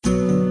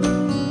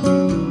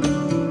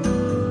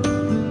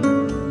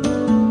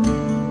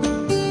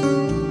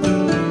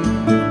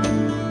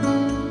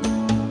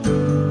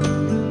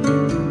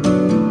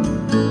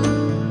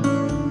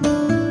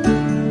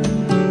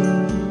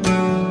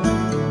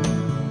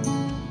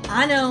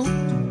I know.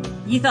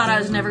 You thought I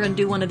was never going to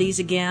do one of these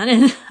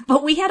again,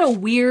 but we had a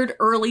weird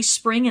early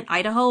spring in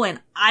Idaho,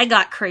 and I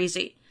got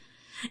crazy.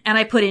 And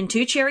I put in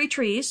 2 cherry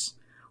trees,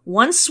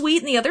 1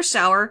 sweet and the other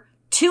sour,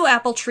 2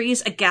 apple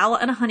trees, a Gala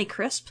and a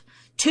Honeycrisp,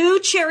 2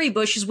 cherry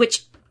bushes,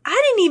 which I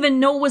didn't even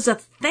know was a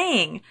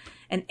thing,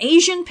 an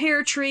Asian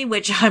pear tree,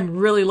 which I'm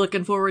really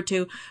looking forward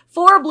to,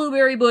 4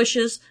 blueberry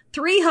bushes,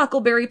 3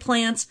 huckleberry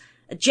plants,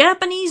 a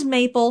Japanese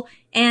maple,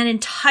 and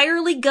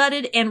entirely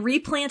gutted and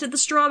replanted the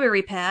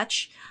strawberry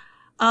patch,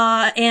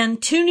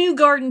 and 2 new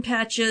garden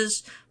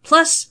patches,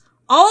 plus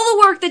all the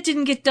work that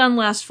didn't get done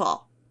last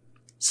fall.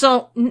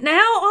 So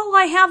now all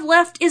I have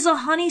left is a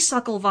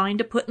honeysuckle vine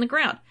to put in the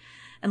ground.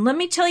 And let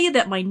me tell you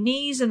that my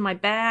knees and my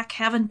back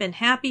haven't been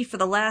happy for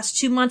the last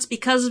 2 months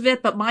because of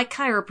it, but my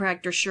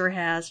chiropractor sure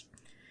has.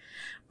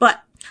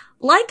 But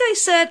like I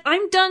said,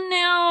 I'm done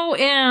now,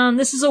 and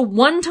this is a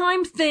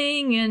one-time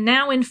thing, and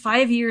now in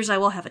 5 years I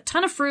will have a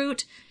ton of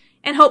fruit,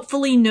 and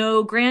hopefully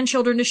no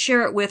grandchildren to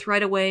share it with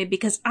right away,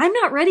 because I'm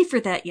not ready for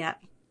that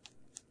yet.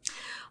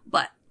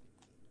 But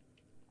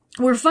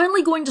we're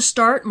finally going to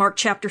start Mark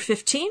chapter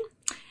 15,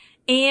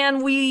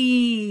 and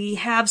we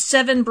have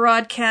 7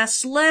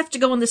 broadcasts left to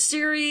go in the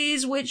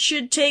series, which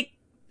should take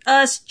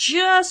us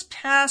just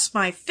past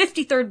my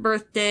 53rd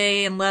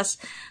birthday, unless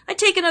I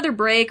take another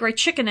break or I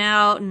chicken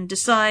out and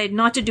decide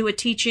not to do a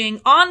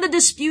teaching on the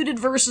disputed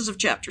verses of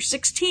chapter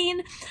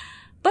 16.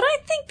 But I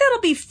think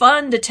that'll be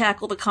fun to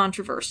tackle the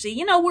controversy.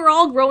 You know, we're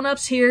all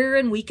grown-ups here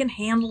and we can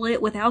handle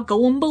it without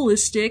going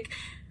ballistic.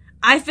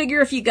 I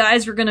figure if you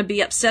guys were going to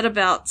be upset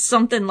about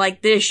something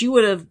like this, you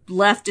would have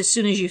left as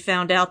soon as you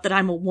found out that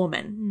I'm a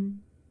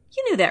woman.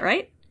 You knew that,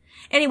 right?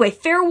 Anyway,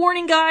 fair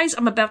warning, guys,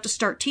 I'm about to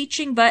start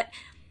teaching, but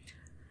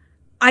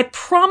I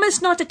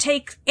promise not to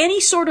take any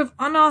sort of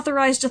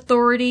unauthorized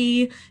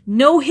authority,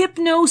 no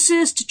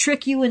hypnosis to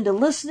trick you into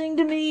listening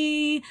to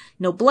me,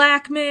 no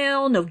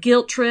blackmail, no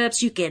guilt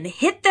trips. You can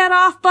hit that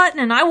off button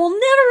and I will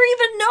never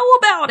even know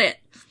about it.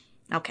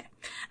 Okay,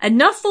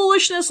 enough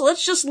foolishness.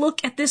 Let's just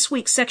look at this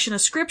week's section of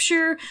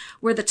scripture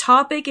where the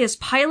topic is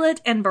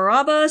Pilate and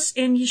Barabbas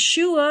and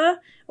Yeshua,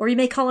 or you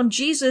may call him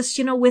Jesus,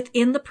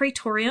 within the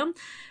praetorium.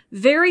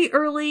 Very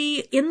early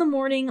in the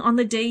morning on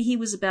the day he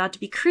was about to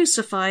be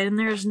crucified, and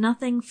there's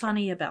nothing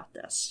funny about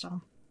this.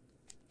 So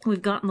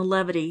we've gotten the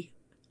levity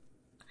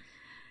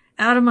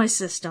out of my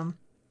system.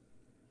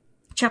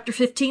 Chapter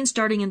 15,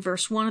 starting in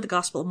verse 1 of the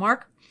Gospel of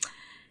Mark.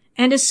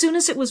 And as soon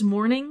as it was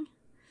morning,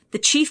 the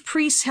chief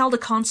priests held a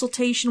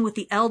consultation with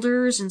the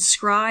elders and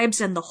scribes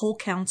and the whole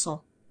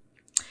council.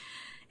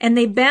 And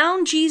they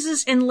bound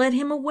Jesus and led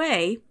him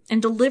away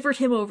and delivered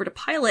him over to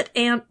Pilate.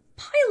 And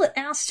Pilate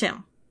asked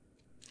him,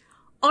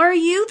 "Are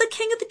you the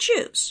king of the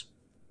Jews?"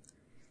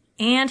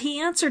 And he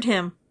answered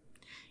him,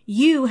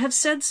 "You have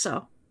said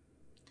so."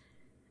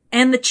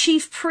 And the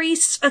chief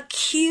priests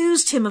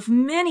accused him of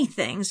many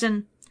things,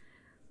 and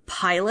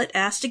Pilate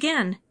asked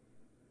again,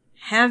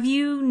 "Have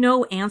you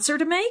no answer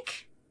to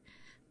make?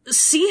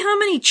 See how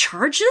many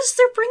charges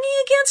they're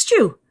bringing against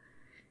you."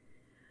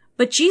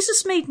 But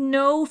Jesus made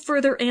no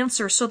further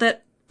answer, so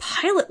that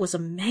Pilate was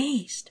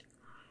amazed.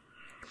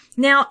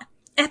 Now,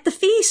 at the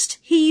feast,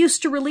 he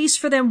used to release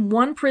for them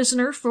 1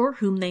 prisoner for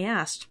whom they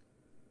asked.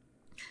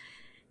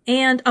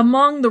 And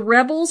among the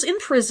rebels in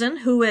prison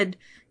who had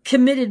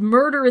committed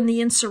murder in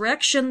the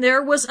insurrection,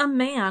 there was a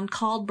man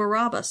called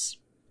Barabbas.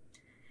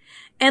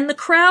 And the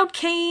crowd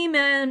came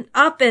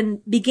up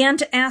and began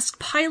to ask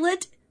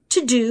Pilate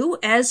to do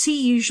as he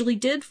usually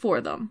did for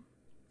them.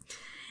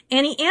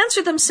 And he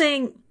answered them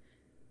saying,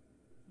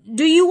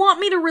 "Do you want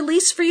me to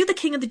release for you the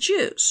king of the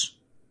Jews?"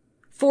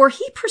 For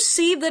he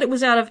perceived that it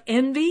was out of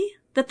envy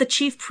that the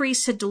chief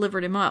priests had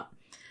delivered him up.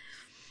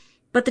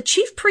 But the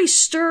chief priests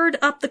stirred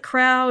up the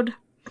crowd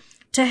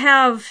to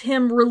have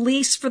him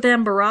release for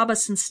them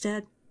Barabbas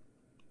instead.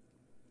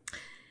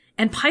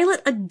 And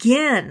Pilate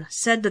again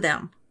said to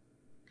them,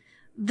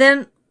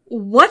 "Then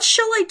what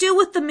shall I do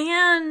with the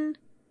man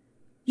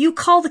you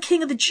call the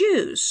king of the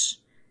Jews?"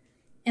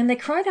 And they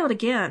cried out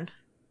again,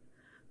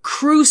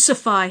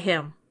 "Crucify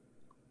him."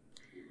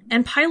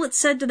 And Pilate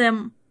said to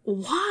them,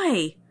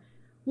 "Why?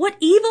 What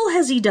evil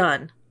has he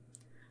done?"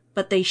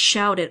 But they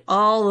shouted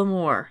all the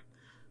more,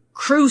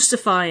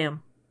 "Crucify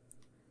him."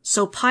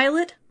 So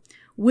Pilate,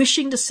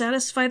 wishing to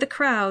satisfy the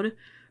crowd,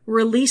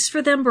 released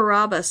for them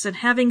Barabbas, and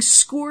having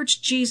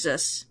scourged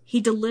Jesus,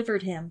 he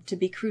delivered him to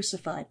be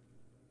crucified.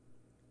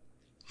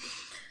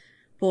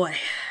 Boy,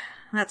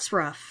 that's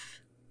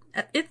rough.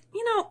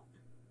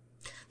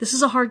 This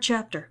is a hard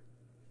chapter.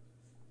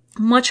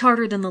 Much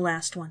harder than the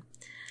last one.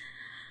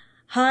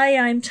 Hi,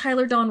 I'm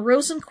Tyler Dawn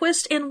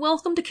Rosenquist, and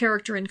welcome to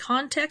Character in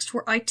Context,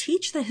 where I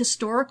teach the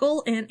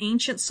historical and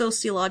ancient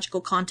sociological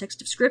context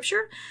of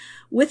Scripture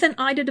with an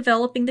eye to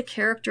developing the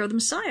character of the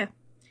Messiah.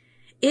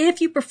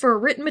 If you prefer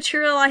written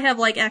material, I have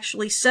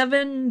actually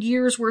 7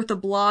 years worth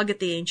of blog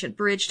at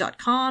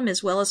theancientbridge.com,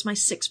 as well as my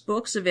 6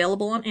 books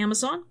available on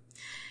Amazon,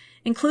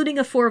 including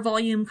a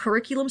 4-volume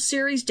curriculum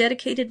series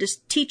dedicated to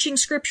teaching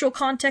scriptural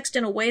context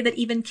in a way that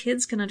even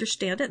kids can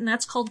understand it, and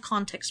that's called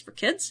Context for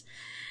Kids.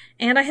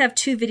 And I have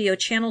 2 video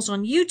channels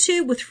on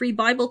YouTube with free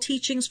Bible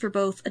teachings for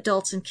both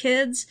adults and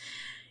kids.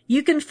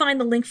 You can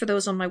find the link for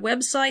those on my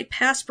website.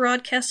 Past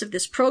broadcasts of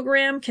this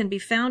program can be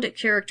found at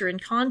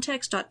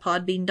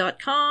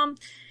characterincontext.podbean.com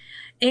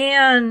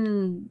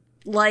and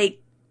like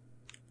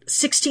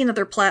 16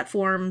 other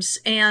platforms.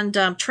 And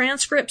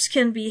transcripts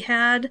can be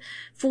had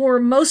for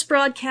most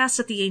broadcasts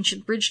at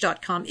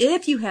theancientbridge.com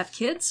if you have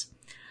kids.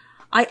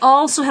 I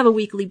also have a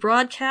weekly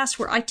broadcast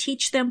where I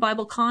teach them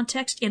Bible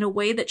context in a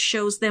way that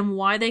shows them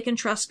why they can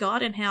trust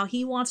God and how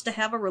He wants to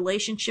have a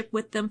relationship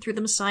with them through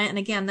the Messiah. And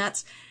again,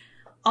 that's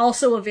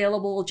also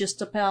available just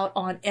about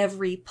on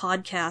every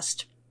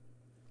podcast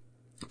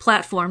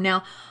platform.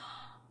 Now,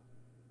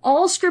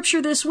 all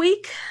scripture this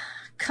week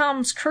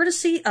comes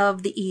courtesy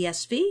of the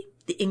ESV,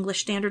 the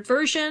English Standard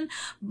Version,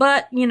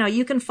 but,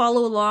 you can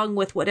follow along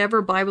with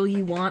whatever Bible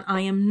you want.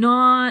 I am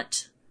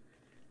not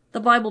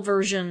the Bible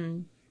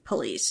version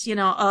police. And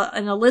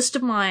a list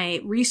of my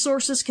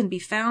resources can be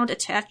found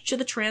attached to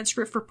the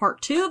transcript for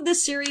part 2 of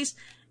this series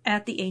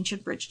at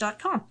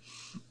theancientbridge.com.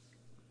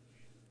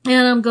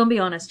 And I'm going to be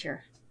honest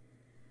here.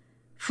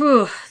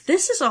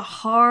 This is a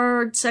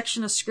hard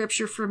section of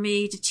scripture for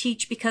me to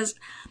teach because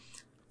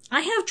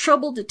I have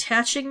trouble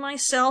detaching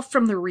myself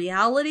from the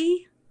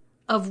reality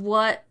of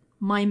what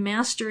my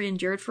master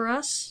endured for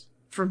us,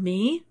 for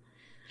me.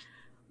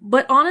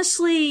 But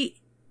honestly,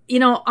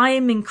 I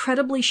am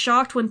incredibly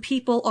shocked when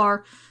people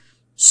are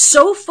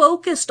so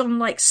focused on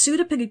like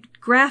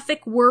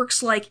pseudepigraphic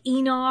works like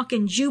Enoch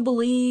and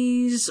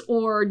Jubilees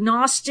or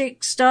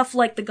Gnostic stuff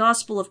like the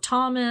Gospel of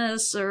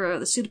Thomas or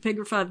the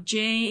pseudepigrapha of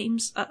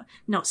James.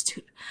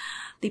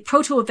 The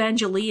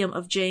Proto-Evangelium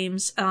of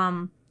James.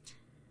 And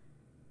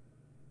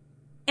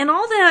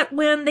all that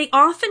when they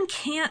often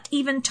can't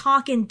even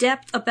talk in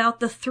depth about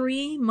the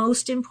 3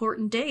 most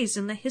important days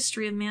in the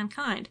history of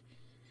mankind.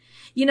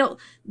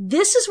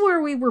 This is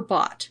where we were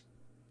bought.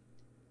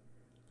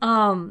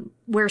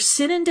 Where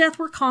sin and death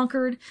were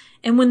conquered,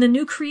 and when the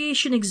new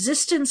creation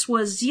existence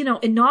was,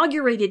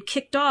 inaugurated,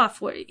 kicked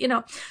off,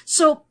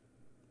 So,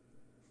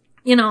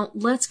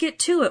 let's get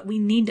to it. We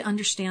need to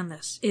understand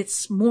this.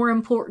 It's more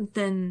important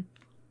than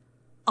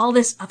all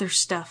this other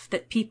stuff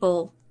that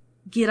people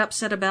get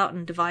upset about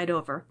and divide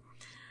over.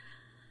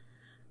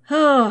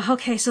 Oh,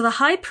 okay, so the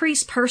high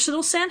priest's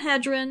personal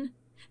Sanhedrin,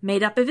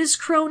 made up of his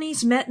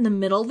cronies, met in the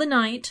middle of the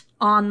night,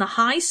 on the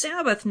high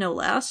Sabbath, no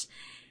less,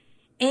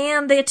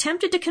 and they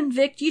attempted to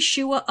convict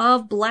Yeshua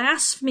of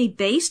blasphemy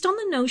based on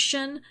the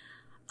notion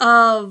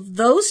of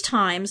those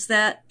times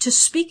that to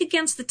speak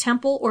against the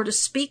temple or to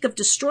speak of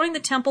destroying the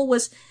temple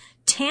was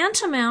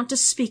tantamount to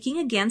speaking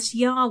against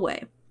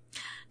Yahweh.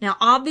 Now,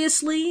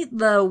 obviously,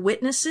 the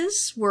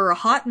witnesses were a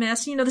hot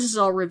mess. This is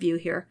all review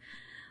here.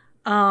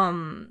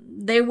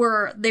 They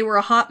were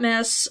a hot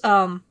mess,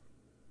 and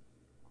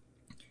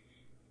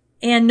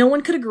no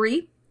one could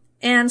agree.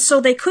 And so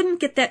they couldn't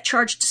get that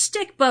charge to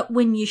stick, but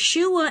when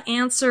Yeshua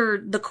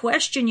answered the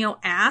question,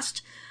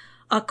 asked,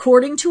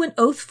 according to an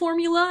oath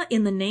formula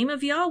in the name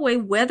of Yahweh,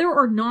 whether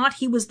or not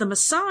he was the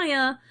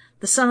Messiah,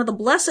 the Son of the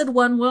Blessed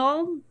One,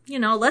 well,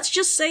 let's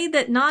just say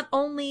that not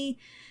only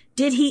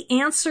did he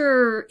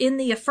answer in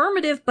the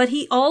affirmative, but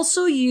he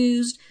also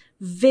used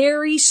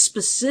very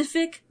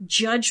specific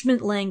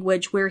judgment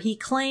language where he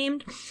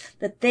claimed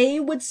that they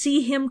would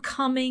see him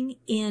coming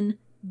in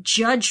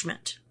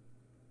judgment.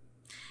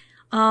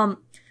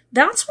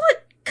 That's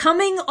what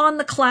coming on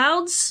the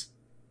clouds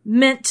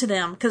meant to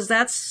them, because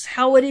that's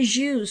how it is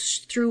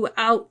used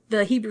throughout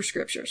the Hebrew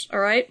scriptures, all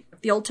right?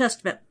 The Old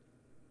Testament.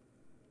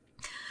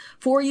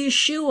 For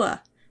Yeshua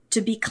to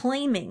be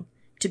claiming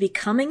to be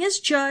coming as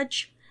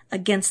judge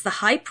against the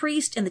high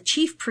priest and the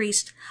chief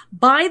priest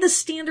by the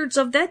standards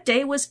of that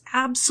day was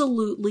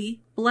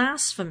absolutely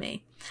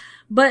blasphemy.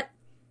 But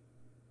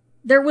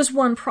there was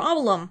one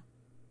problem.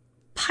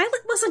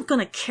 Pilate wasn't going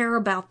to care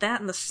about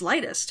that in the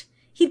slightest.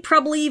 He'd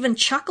probably even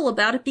chuckle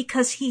about it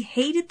because he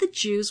hated the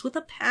Jews with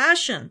a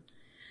passion.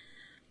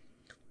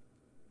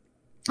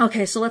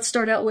 Okay, so let's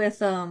start out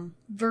with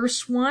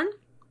verse 1.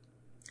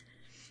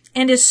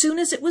 And as soon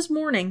as it was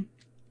morning,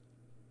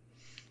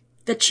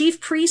 the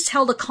chief priests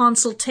held a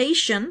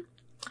consultation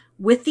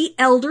with the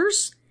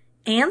elders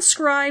and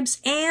scribes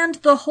and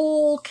the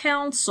whole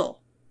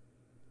council.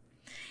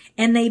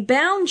 And they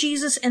bound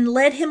Jesus and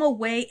led him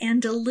away and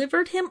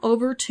delivered him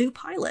over to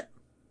Pilate.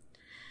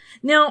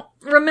 Now,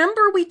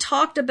 remember we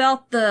talked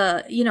about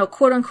the,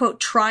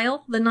 quote-unquote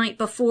trial the night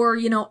before,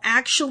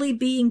 actually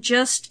being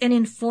just an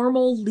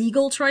informal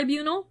legal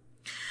tribunal?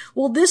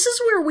 Well, this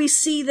is where we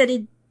see that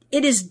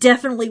it is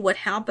definitely what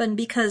happened,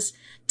 because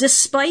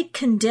despite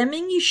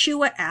condemning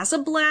Yeshua as a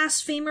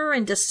blasphemer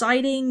and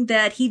deciding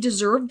that he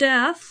deserved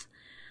death,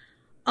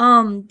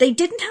 they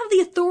didn't have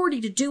the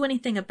authority to do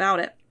anything about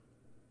it.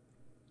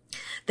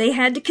 They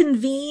had to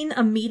convene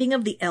a meeting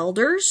of the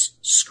elders,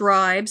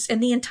 scribes,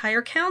 and the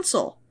entire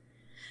council.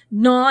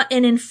 Not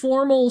an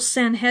informal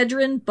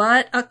Sanhedrin,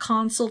 but a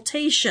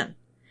consultation.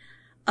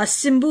 A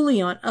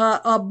symbulion,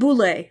 a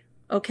boule,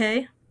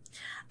 okay?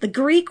 The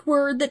Greek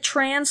word that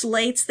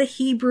translates the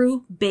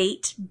Hebrew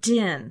beit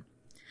din.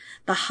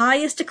 the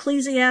highest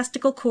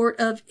ecclesiastical court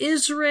of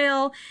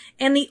Israel,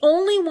 and the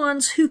only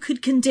ones who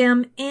could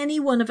condemn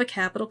anyone of a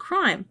capital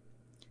crime.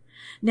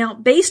 Now,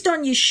 based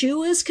on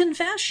Yeshua's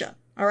confession,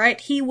 all right,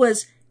 he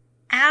was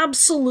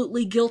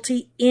absolutely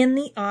guilty in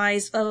the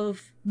eyes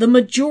of the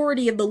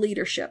majority of the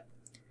leadership.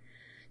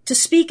 To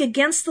speak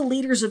against the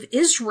leaders of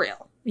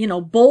Israel,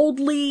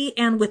 boldly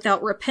and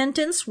without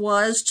repentance,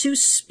 was to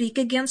speak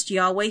against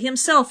Yahweh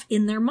himself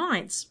in their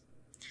minds.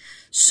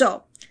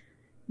 So,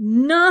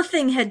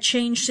 nothing had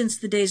changed since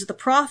the days of the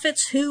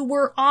prophets, who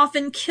were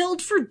often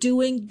killed for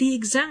doing the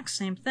exact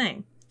same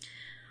thing.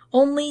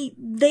 Only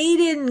they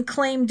didn't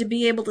claim to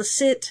be able to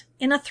sit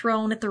in a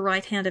throne at the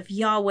right hand of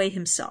Yahweh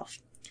himself.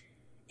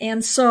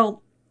 And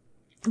so,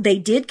 they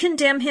did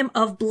condemn him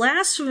of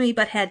blasphemy,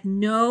 but had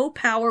no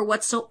power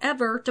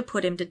whatsoever to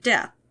put him to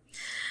death.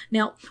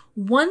 Now,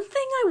 one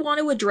thing I want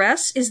to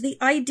address is the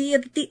idea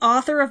that the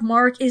author of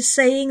Mark is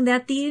saying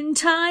that the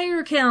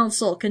entire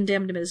council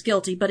condemned him as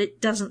guilty, but it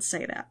doesn't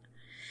say that.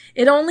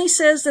 It only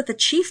says that the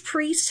chief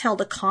priests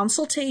held a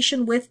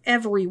consultation with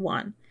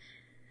everyone.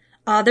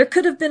 There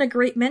could have been a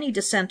great many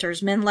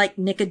dissenters, men like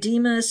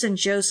Nicodemus and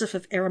Joseph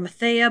of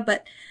Arimathea,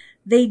 but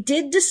they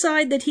did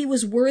decide that he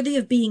was worthy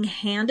of being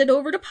handed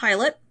over to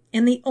Pilate,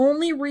 and the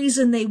only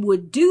reason they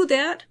would do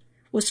that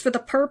was for the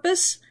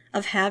purpose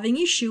of having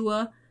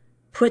Yeshua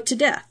put to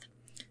death.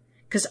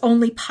 Because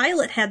only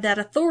Pilate had that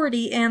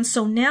authority, and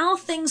so now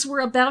things were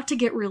about to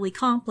get really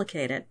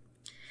complicated.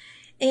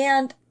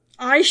 And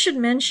I should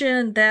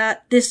mention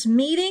that this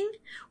meeting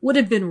would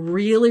have been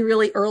really,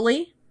 really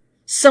early,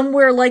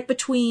 somewhere like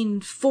between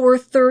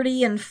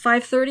 4:30 and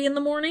 5:30 in the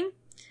morning.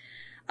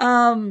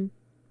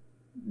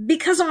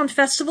 Because on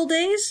festival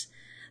days,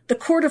 the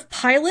court of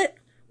Pilate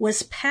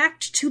was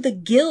packed to the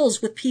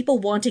gills with people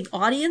wanting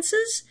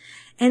audiences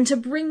and to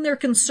bring their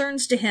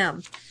concerns to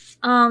him.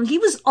 He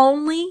was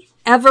only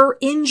ever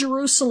in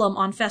Jerusalem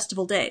on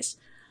festival days.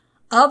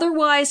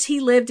 Otherwise, he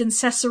lived in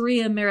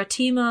Caesarea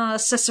Maritima,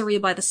 Caesarea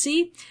by the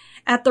Sea,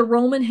 at the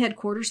Roman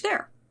headquarters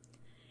there.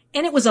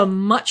 And it was a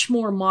much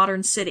more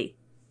modern city.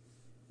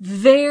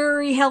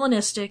 Very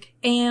Hellenistic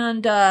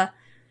and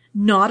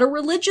not a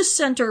religious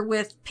center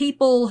with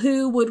people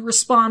who would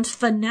respond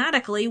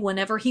fanatically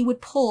whenever he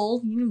would pull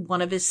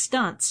one of his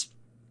stunts.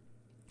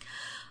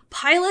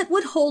 Pilate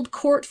would hold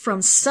court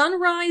from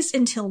sunrise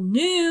until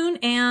noon,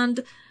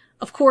 and,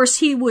 of course,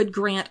 he would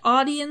grant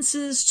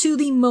audiences to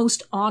the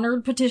most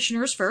honored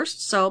petitioners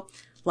first. So,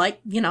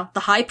 the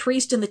high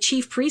priest and the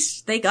chief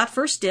priest, they got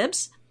first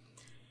dibs.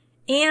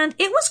 And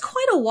it was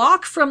quite a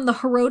walk from the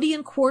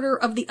Herodian quarter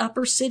of the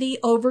upper city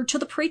over to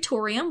the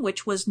Praetorium,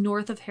 which was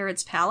north of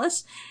Herod's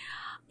palace,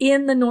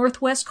 in the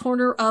northwest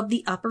corner of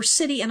the upper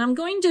city. And I'm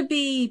going to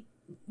be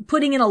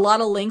putting in a lot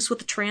of links with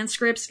the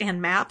transcripts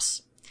and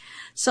maps.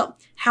 So,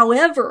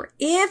 however,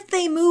 if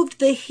they moved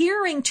the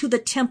hearing to the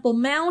Temple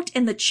Mount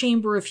and the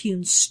Chamber of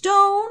Hewn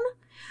Stone,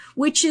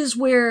 which is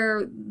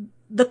where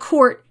the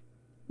court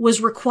was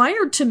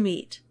required to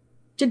meet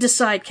to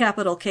decide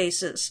capital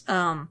cases,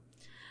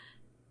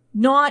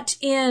 not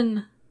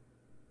in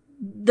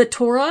the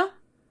Torah,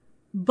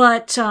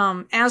 but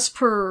as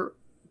per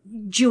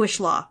Jewish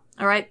law,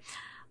 all right?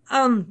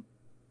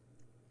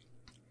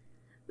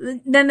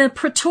 Then the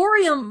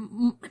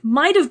Praetorium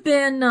might have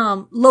been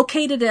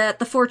located at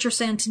the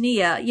Fortress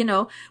Antonia,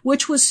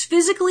 which was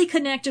physically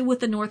connected with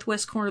the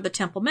northwest corner of the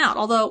Temple Mount.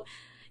 Although,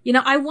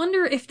 I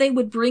wonder if they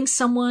would bring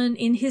someone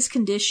in his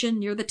condition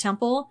near the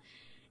temple.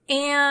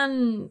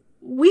 And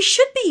we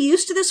should be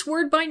used to this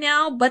word by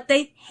now, but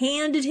they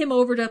handed him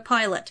over to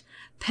Pilate.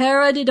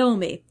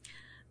 Paradidomi.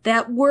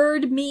 That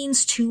word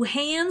means to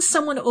hand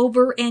someone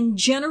over, and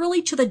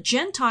generally to the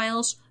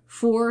Gentiles,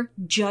 for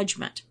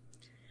judgment.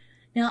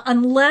 Now,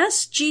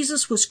 unless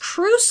Jesus was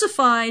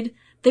crucified,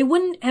 they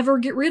wouldn't ever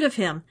get rid of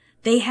him.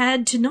 They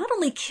had to not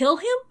only kill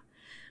him,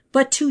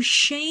 but to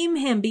shame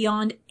him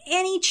beyond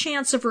any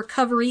chance of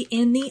recovery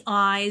in the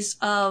eyes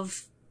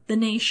of the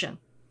nation.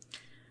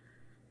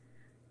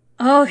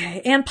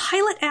 Okay, and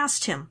Pilate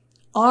asked him,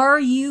 "Are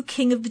you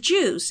king of the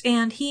Jews?"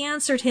 And he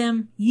answered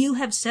him, "You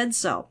have said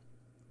so."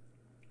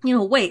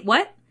 Wait,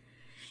 what?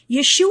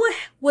 Yeshua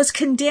was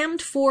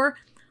condemned for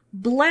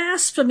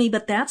blasphemy,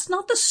 but that's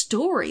not the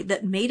story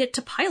that made it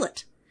to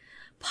Pilate.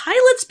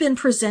 Pilate's been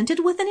presented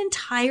with an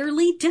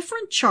entirely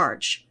different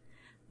charge,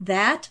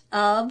 that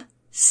of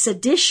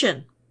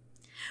sedition,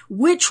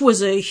 which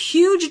was a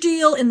huge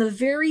deal in the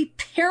very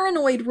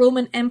paranoid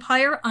Roman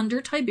Empire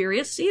under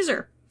Tiberius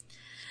Caesar.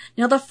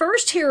 Now, the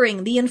first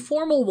hearing, the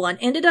informal one,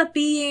 ended up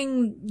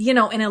being,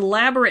 an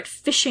elaborate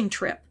fishing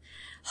trip,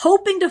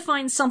 hoping to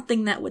find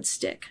something that would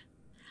stick.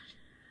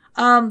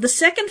 The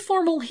second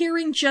formal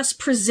hearing just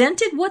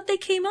presented what they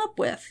came up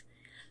with.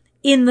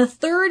 In the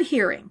third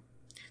hearing,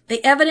 they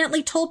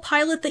evidently told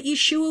Pilate that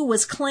Yeshua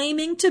was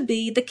claiming to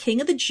be the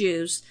King of the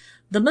Jews,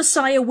 the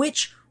Messiah,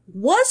 which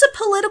was a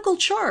political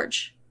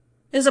charge.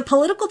 It was a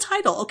political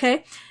title,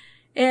 okay?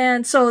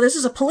 And so this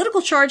is a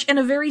political charge, and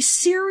a very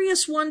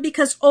serious one,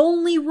 because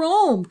only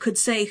Rome could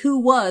say who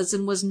was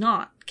and was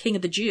not King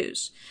of the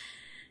Jews.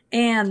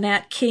 and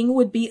that king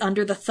would be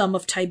under the thumb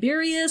of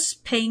Tiberius,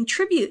 paying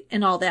tribute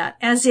and all that,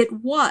 as it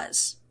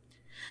was.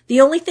 The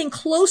only thing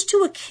close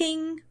to a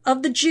king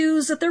of the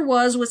Jews that there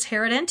was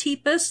Herod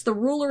Antipas, the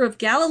ruler of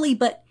Galilee,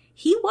 but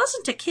he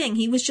wasn't a king,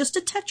 he was just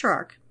a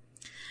tetrarch.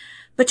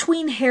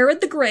 Between Herod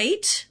the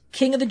Great,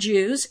 king of the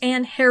Jews,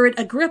 and Herod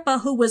Agrippa,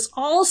 who was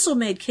also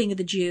made king of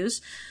the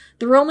Jews,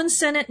 the Roman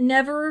Senate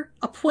never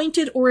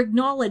appointed or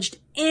acknowledged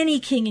any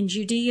king in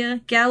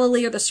Judea,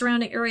 Galilee, or the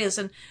surrounding areas,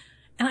 and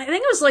I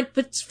think it was like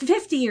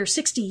 50 or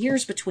 60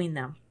 years between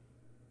them.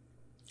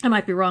 I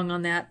might be wrong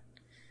on that.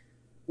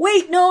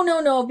 Wait,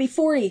 no, be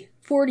 40,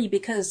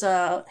 because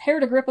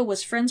Herod Agrippa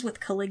was friends with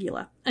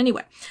Caligula.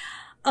 Anyway,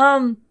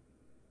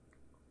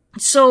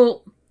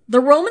 so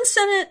the Roman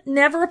Senate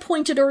never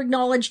appointed or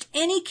acknowledged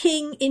any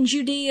king in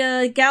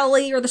Judea,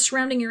 Galilee, or the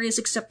surrounding areas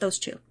except those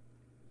two.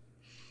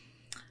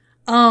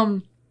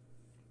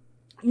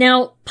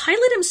 Now,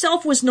 Pilate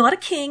himself was not a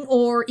king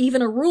or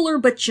even a ruler,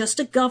 but just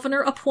a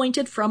governor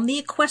appointed from the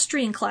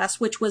equestrian class,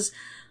 which was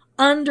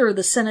under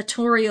the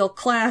senatorial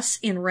class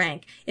in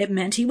rank. It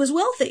meant he was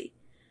wealthy.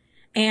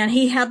 And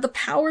he had the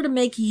power to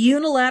make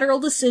unilateral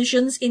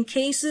decisions in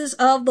cases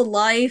of the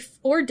life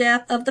or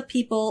death of the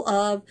people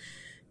of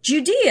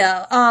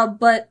Judea.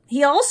 But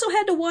he also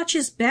had to watch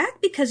his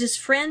back because his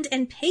friend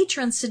and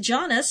patron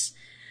Sejanus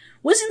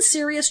was in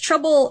serious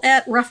trouble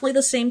at roughly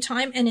the same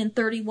time, and in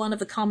 31 of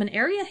the Common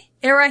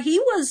Era, he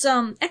was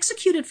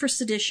executed for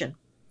sedition.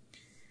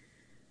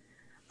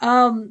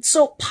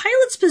 So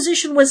Pilate's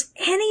position was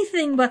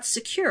anything but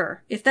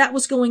secure if that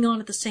was going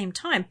on at the same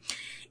time.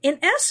 In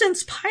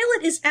essence,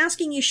 Pilate is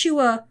asking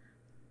Yeshua,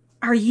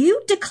 are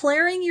you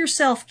declaring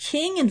yourself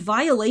king in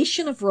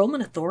violation of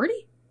Roman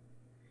authority?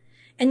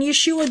 And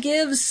Yeshua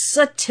gives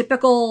a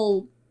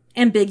typical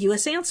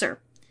ambiguous answer.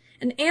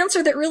 An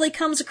answer that really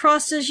comes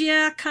across as,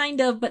 yeah, kind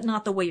of, but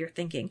not the way you're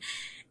thinking.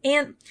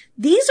 And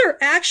these are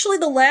actually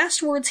the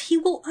last words he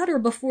will utter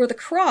before the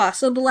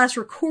cross, or the last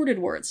recorded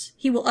words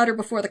he will utter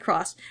before the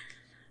cross.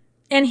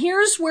 And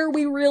here's where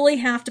we really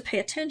have to pay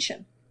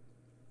attention.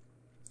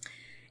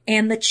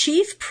 And the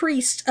chief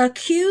priest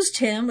accused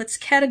him, it's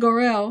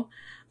kategoreo,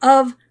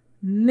 of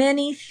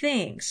many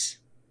things.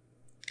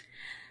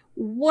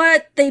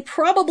 What they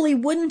probably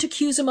wouldn't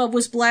accuse him of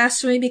was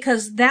blasphemy,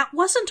 because that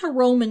wasn't a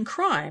Roman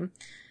crime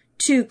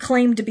to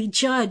claim to be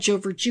judge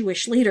over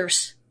Jewish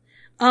leaders.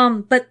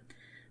 But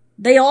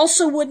they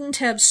also wouldn't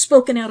have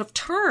spoken out of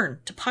turn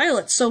to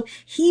Pilate, so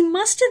he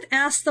must have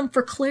asked them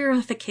for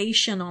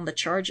clarification on the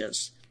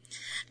charges.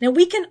 Now,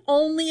 we can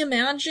only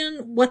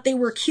imagine what they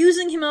were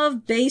accusing him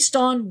of based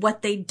on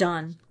what they'd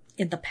done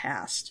in the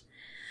past.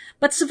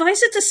 But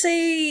suffice it to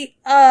say,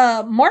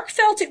 Mark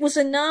felt it was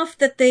enough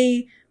that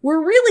they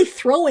were really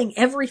throwing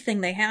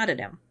everything they had at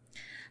him.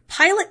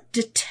 Pilate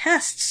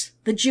detests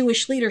the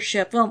Jewish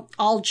leadership, well,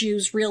 all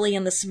Jews really,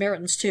 and the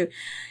Samaritans too,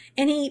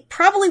 and he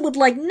probably would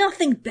like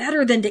nothing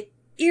better than to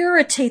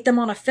irritate them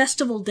on a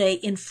festival day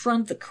in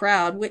front of the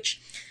crowd,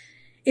 which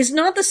is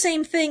not the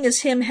same thing as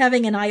him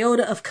having an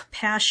iota of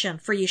compassion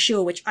for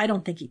Yeshua, which I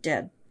don't think he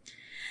did.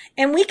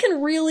 And we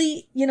can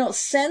really,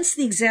 sense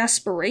the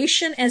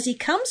exasperation as he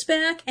comes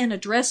back and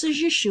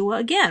addresses Yeshua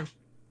again.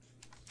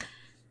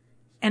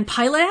 And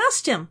Pilate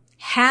asked him,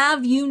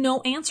 have you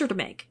no answer to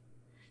make?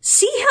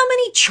 See how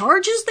many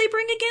charges they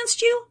bring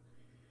against you?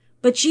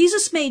 But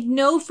Jesus made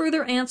no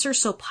further answer,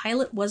 so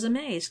Pilate was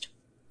amazed.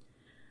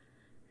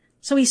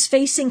 So he's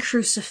facing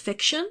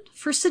crucifixion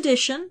for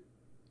sedition.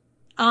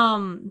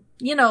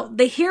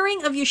 The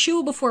hearing of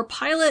Yeshua before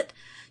Pilate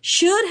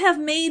should have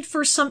made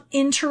for some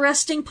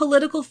interesting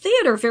political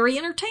theater, very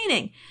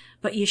entertaining.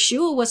 But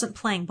Yeshua wasn't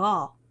playing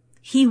ball.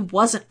 He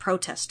wasn't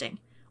protesting,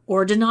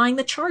 or denying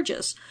the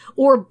charges,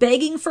 or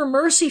begging for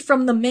mercy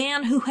from the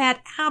man who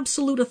had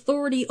absolute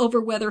authority over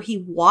whether he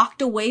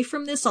walked away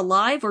from this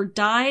alive or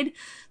died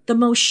the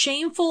most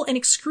shameful and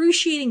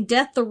excruciating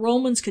death the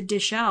Romans could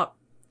dish out.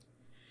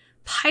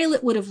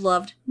 Pilate would have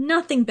loved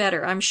nothing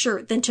better, I'm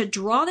sure, than to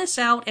draw this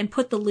out and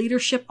put the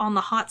leadership on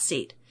the hot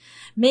seat,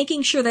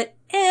 making sure that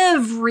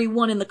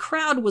everyone in the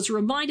crowd was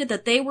reminded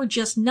that they were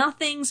just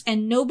nothings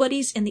and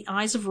nobodies in the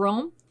eyes of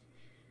Rome.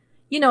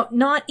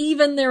 Not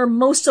even their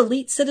most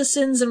elite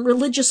citizens and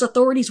religious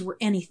authorities were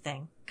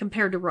anything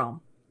compared to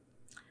Rome.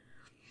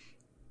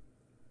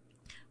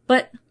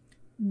 But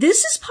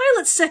this is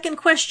Pilate's second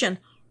question.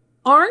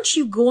 Aren't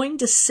you going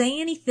to say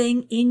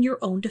anything in your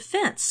own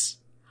defense?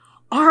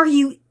 Are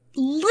you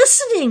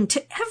listening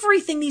to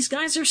everything these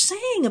guys are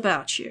saying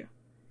about you?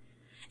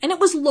 And it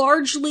was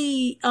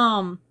largely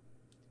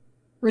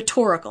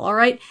rhetorical, all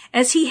right?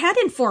 As he had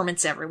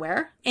informants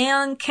everywhere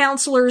and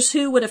counselors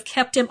who would have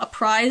kept him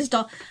apprised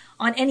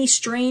on any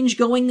strange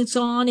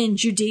goings-on in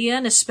Judea,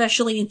 and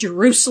especially in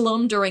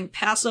Jerusalem during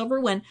Passover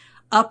when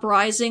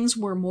uprisings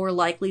were more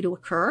likely to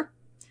occur.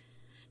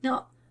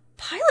 Now,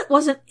 Pilate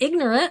wasn't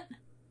ignorant.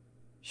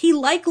 He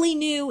likely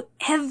knew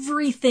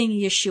everything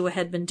Yeshua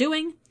had been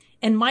doing,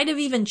 and might have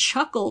even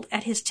chuckled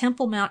at his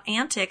Temple Mount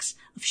antics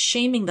of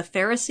shaming the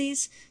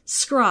Pharisees,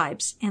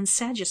 scribes, and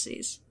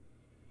Sadducees.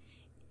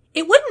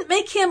 It wouldn't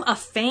make him a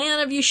fan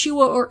of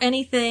Yeshua or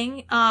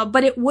anything,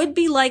 but it would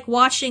be like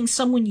watching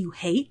someone you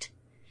hate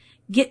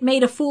get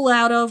made a fool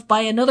out of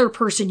by another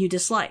person you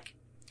dislike.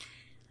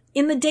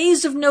 In the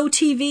days of no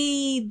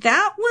TV,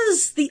 that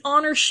was the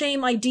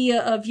honor-shame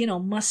idea of,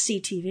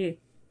 must-see TV.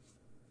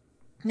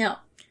 Now,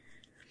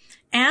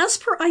 as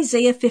per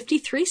Isaiah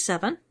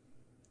 53:7,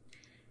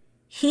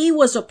 he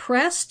was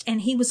oppressed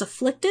and he was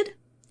afflicted,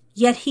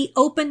 yet he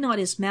opened not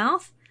his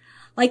mouth,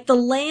 like the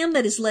lamb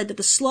that is led to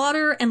the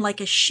slaughter, and like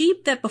a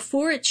sheep that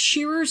before its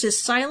shearers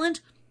is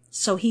silent,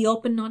 so he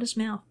opened not his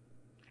mouth.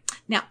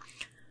 Now,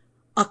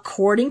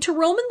 according to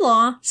Roman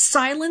law,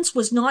 silence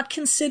was not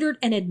considered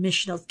an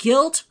admission of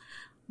guilt,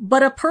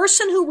 but a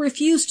person who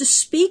refused to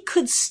speak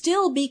could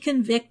still be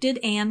convicted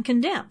and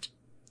condemned.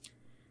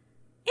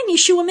 And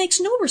Yeshua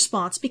makes no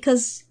response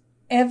because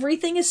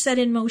everything is set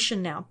in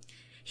motion now.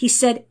 He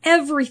said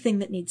everything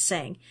that needs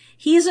saying.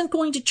 He isn't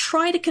going to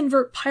try to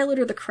convert Pilate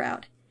or the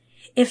crowd.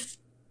 If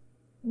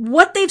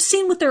what they've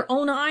seen with their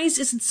own eyes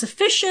isn't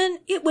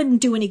sufficient, it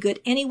wouldn't do any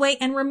good anyway.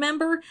 And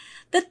remember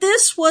that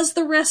this was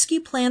the rescue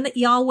plan that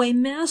Yahweh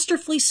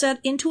masterfully set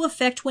into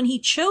effect when he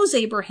chose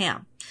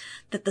Abraham,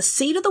 that the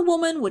seed of the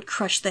woman would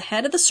crush the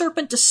head of the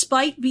serpent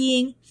despite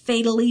being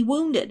fatally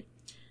wounded.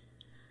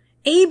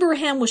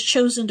 Abraham was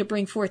chosen to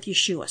bring forth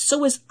Yeshua. So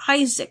was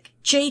Isaac,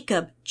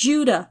 Jacob,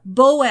 Judah,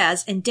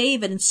 Boaz, and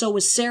David, and so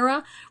was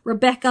Sarah,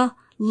 Rebekah,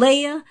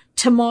 Leah,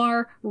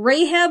 Tamar,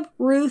 Rahab,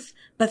 Ruth,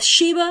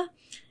 Bathsheba,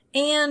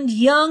 and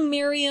young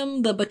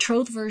Miriam, the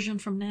betrothed virgin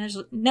from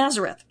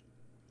Nazareth.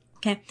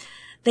 Okay.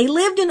 They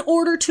lived in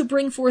order to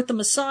bring forth the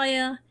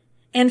Messiah,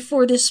 and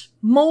for this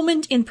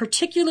moment in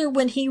particular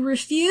when he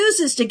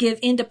refuses to give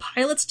in to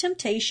Pilate's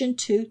temptation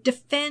to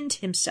defend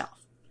himself.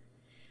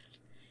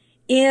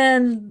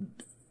 And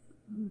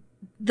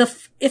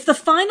if the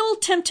final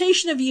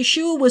temptation of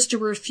Yeshua was to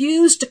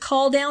refuse to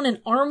call down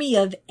an army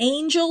of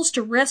angels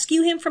to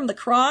rescue him from the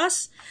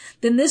cross,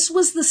 then this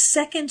was the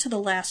second to the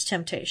last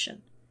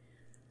temptation.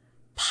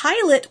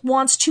 Pilate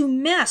wants to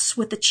mess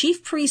with the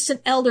chief priests and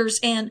elders,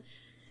 and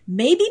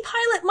maybe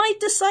Pilate might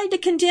decide to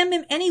condemn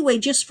him anyway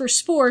just for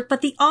sport,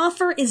 but the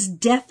offer is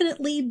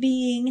definitely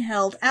being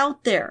held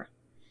out there.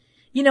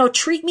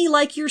 Treat me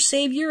like your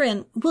savior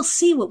and we'll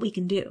see what we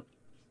can do.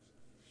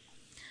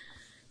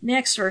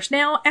 Next verse.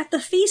 Now, at the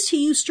feast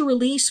he used to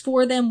release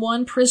for them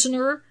one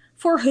prisoner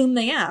for whom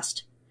they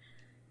asked.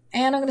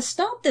 And I'm going to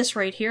stop this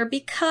right here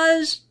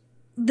because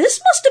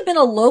this must have been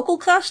a local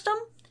custom.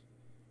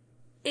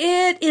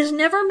 It is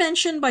never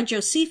mentioned by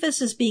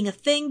Josephus as being a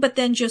thing, but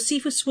then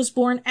Josephus was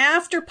born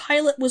after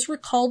Pilate was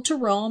recalled to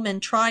Rome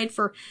and tried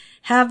for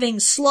having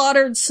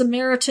slaughtered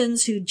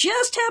Samaritans who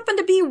just happened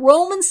to be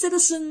Roman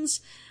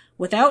citizens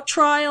without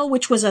trial,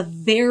 which was a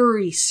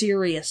very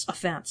serious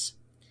offense.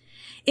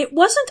 It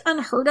wasn't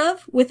unheard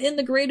of within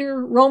the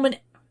greater Roman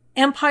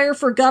Empire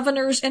for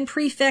governors and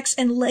prefects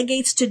and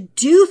legates to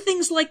do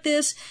things like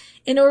this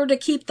in order to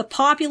keep the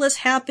populace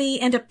happy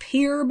and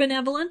appear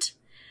benevolent.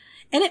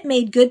 And it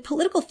made good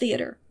political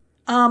theater.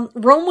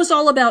 Rome was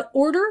all about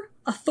order,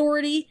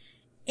 authority,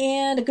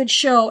 and a good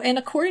show. And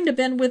according to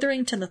Ben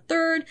Witherington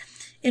III,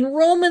 in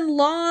Roman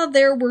law,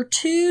 there were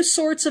two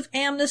sorts of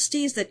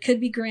amnesties that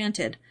could be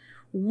granted.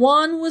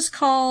 One was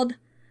called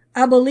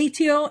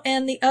abolitio,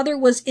 and the other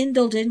was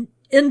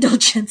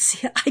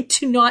indulgencia. I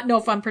do not know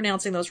if I'm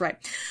pronouncing those right.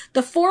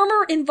 The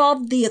former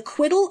involved the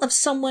acquittal of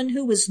someone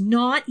who was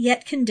not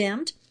yet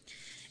condemned,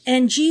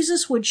 and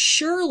Jesus would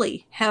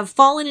surely have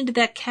fallen into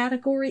that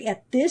category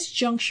at this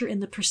juncture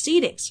in the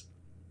proceedings.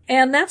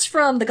 And that's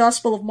from the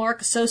Gospel of Mark,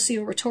 a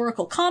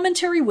socio-rhetorical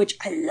commentary, which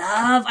I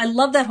love. I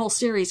love that whole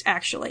series,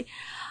 actually.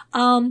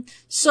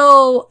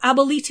 So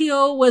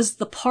abolitio was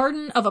the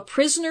pardon of a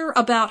prisoner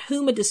about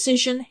whom a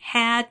decision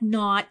had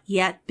not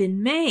yet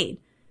been made.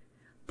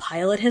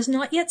 Pilate has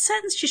not yet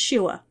sentenced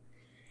Yeshua.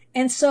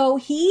 And so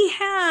he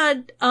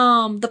had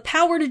the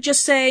power to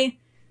just say,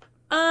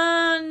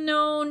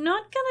 no,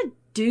 not gonna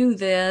do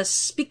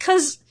this,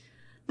 because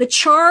the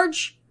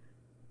charge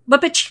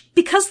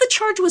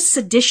was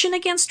sedition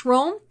against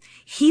Rome,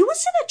 he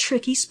was in a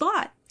tricky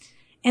spot.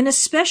 And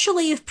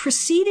especially if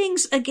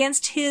proceedings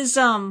against his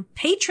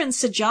patron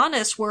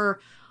Sejanus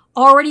were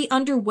already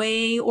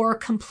underway or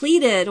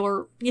completed,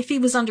 or if he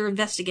was under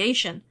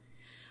investigation.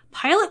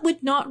 Pilate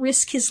would not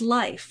risk his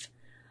life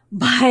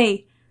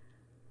by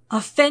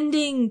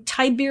offending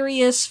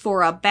Tiberius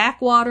for a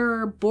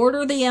backwater,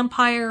 border of the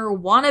empire,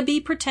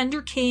 wannabe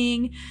pretender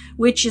king,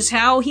 which is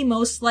how he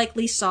most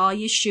likely saw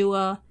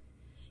Yeshua.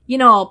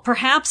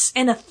 Perhaps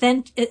an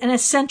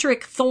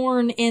eccentric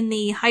thorn in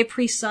the high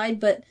priest side,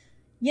 but,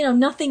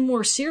 nothing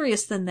more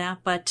serious than that.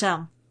 But,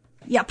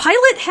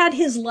 Pilate had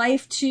his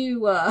life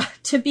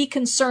to be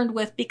concerned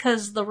with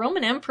because the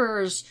Roman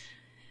emperors,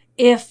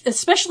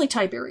 especially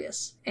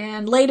Tiberius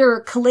and later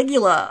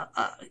Caligula,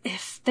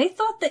 if they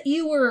thought that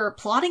you were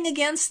plotting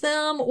against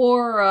them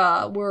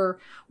or were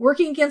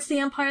working against the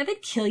empire,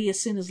 they'd kill you as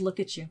soon as look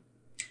at you.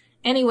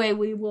 Anyway,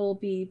 we will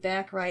be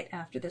back right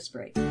after this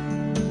break.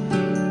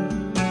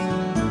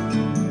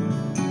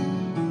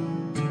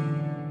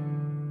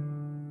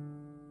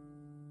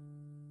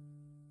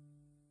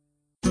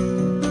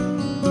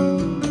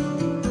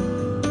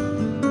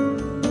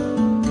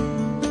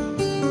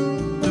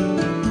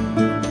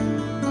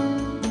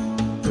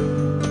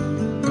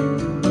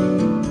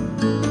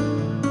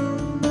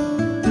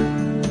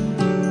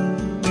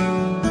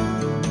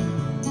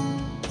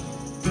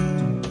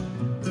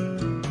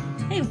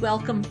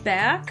 welcome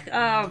back.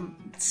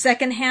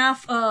 Second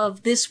half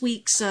of this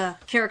week's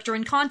Character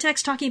in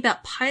Context, talking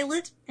about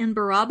Pilate and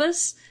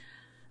Barabbas,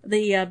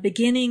 the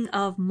beginning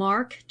of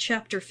Mark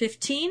chapter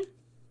 15.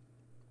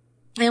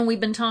 And we've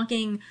been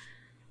talking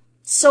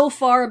so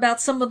far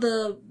about some of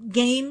the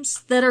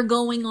games that are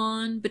going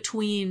on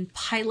between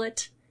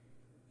Pilate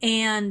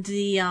and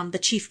the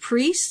chief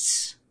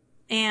priests.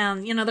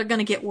 And, you know, they're going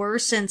to get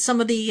worse. And some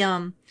of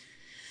the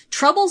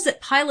troubles that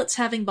Pilate's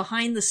having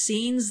behind the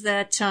scenes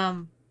that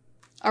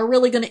are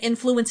really going to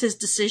influence his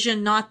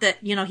decision. Not that,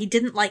 you know, he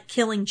didn't like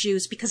killing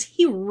Jews, because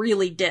he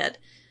really did.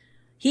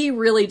 He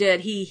really did.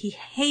 He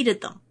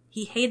hated them.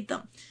 He hated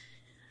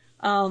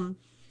them.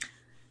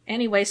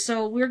 Anyway,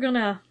 so we're going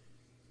to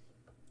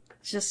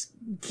just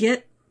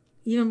get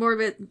even more of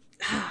it.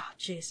 Ah,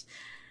 jeez.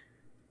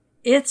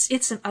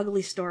 It's an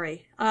ugly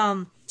story.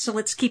 So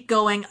let's keep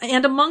going.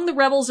 And among the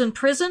rebels in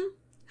prison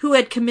who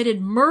had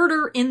committed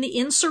murder in the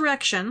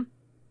insurrection,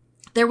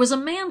 there was a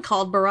man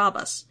called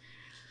Barabbas.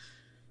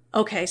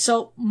 Okay,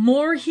 so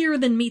more here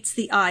than meets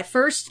the eye.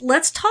 First,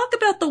 let's talk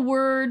about the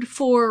word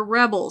for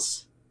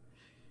rebels.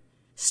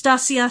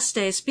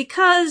 Stasiastes,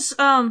 because,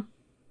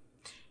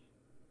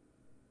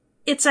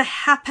 it's a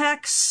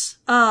hapax,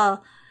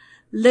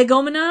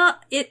 legomena,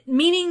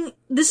 meaning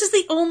this is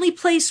the only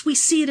place we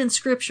see it in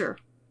scripture.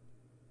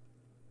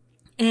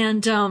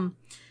 And,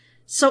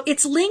 so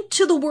it's linked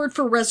to the word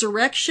for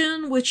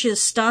resurrection, which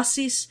is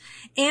stasis.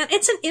 And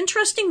it's an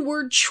interesting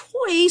word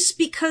choice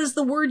because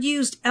the word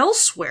used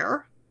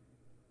elsewhere,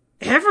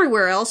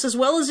 everywhere else, as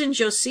well as in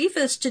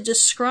Josephus, to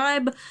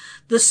describe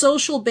the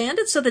social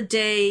bandits of the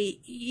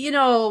day, you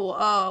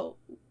know,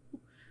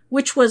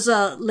 which was,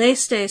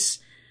 lestes,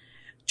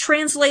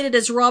 translated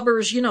as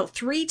robbers, you know,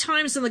 3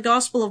 times in the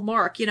Gospel of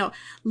Mark. You know,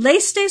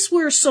 lestes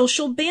were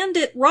social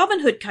bandit Robin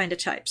Hood kind of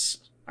types,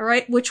 all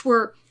right, which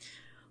were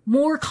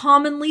more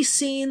commonly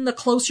seen the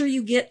closer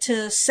you get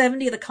to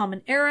 70 of the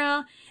Common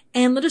Era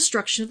and the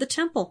destruction of the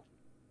temple.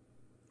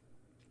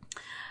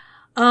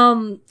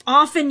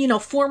 Often, you know,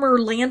 former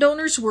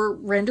landowners were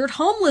rendered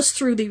homeless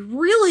through the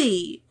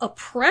really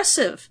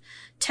oppressive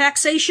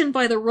taxation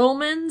by the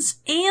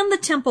Romans and the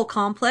temple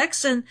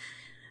complex. And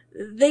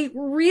these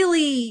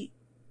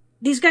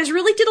guys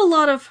really did a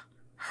lot of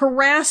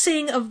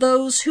harassing of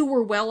those who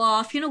were well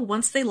off, you know,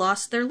 once they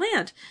lost their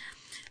land.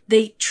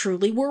 They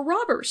truly were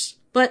robbers.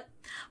 But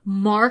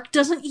Mark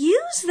doesn't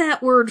use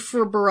that word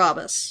for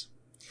Barabbas.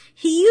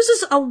 He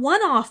uses a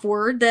one-off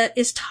word that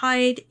is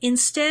tied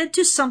instead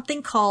to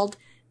something called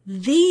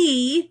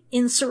the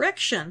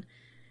insurrection.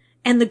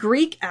 And the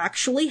Greek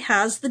actually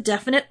has the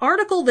definite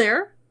article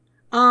there.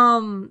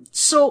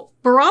 So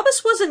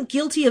Barabbas wasn't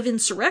guilty of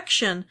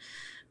insurrection,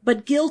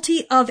 but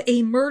guilty of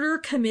a murder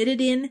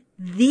committed in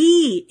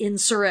the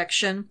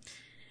insurrection.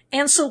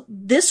 And so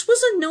this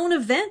was a known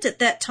event at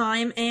that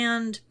time,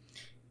 and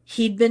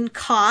he'd been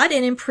caught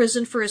and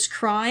imprisoned for his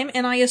crime,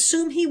 and I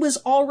assume he was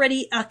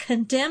already a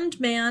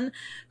condemned man,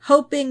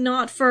 hoping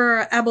not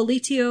for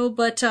abolitio,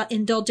 but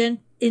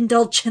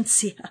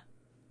indulgencia.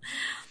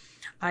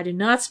 I do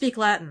not speak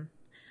Latin.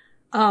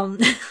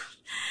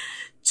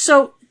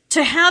 So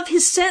to have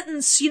his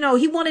sentence, you know,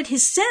 he wanted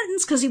his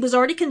sentence because he was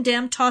already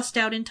condemned, tossed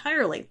out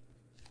entirely.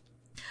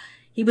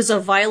 He was a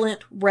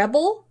violent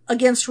rebel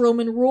against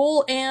Roman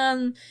rule,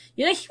 and,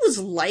 you know, he was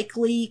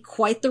likely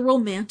quite the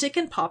romantic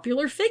and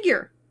popular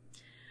figure.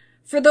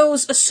 For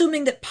those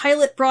assuming that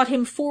Pilate brought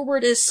him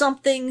forward as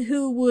someone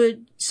who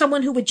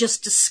would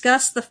just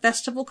discuss the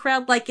festival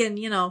crowd, like in,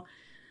 you know,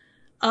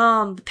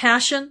 the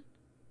Passion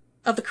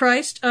of the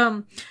Christ,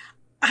 I'm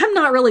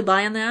not really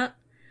buying that.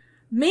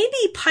 Maybe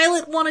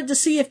Pilate wanted to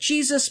see if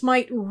Jesus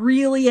might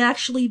really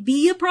actually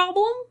be a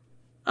problem,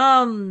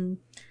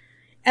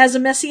 as a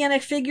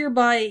messianic figure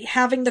by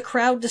having the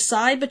crowd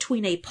decide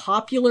between a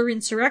popular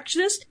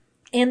insurrectionist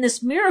and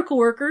this miracle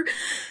worker,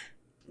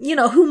 you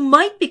know, who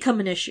might become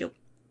an issue.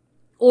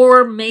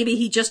 Or maybe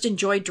he just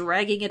enjoyed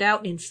dragging it out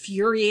and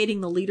infuriating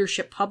the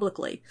leadership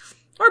publicly.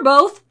 Or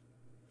both.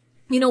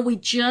 You know, we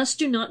just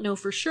do not know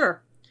for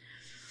sure.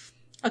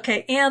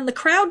 Okay, and the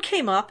crowd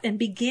came up and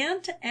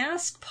began to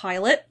ask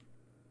Pilate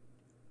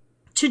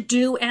to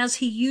do as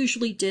he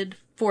usually did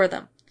for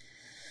them.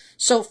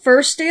 So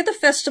first day of the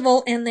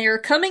festival, and they are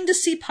coming to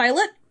see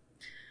Pilate,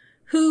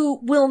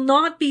 who will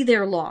not be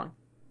there long,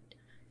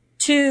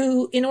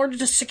 in order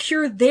to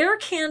secure their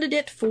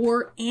candidate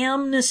for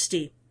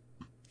amnesty.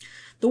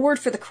 The word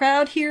for the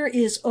crowd here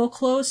is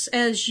oklos,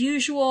 as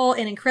usual,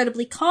 an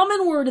incredibly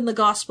common word in the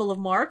Gospel of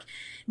Mark.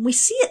 And we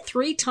see it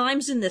 3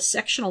 times in this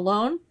section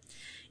alone.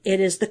 It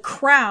is the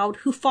crowd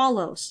who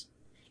follows,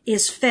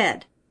 is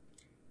fed,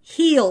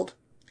 healed,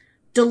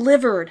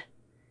 delivered,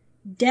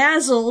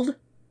 dazzled,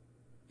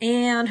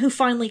 and who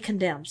finally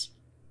condemns.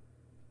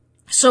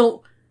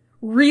 So,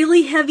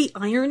 really heavy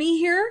irony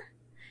here.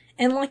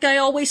 And like I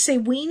always say,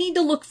 we need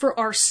to look for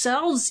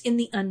ourselves in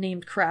the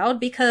unnamed crowd,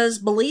 because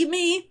believe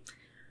me,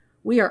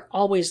 we are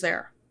always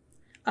there.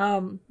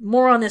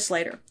 More on this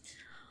later.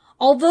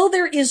 Although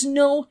there is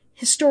no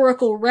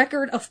historical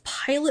record of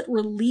Pilate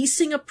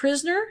releasing a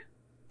prisoner,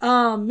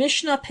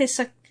 Mishnah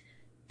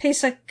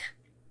Pesach.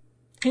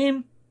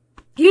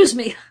 Excuse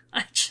me.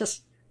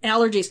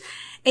 Allergies.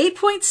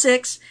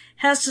 8.6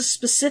 has a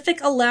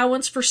specific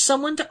allowance for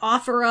someone to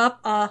offer up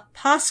a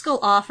paschal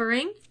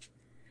offering,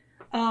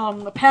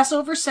 a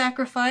Passover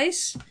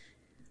sacrifice,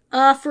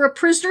 for a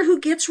prisoner who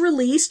gets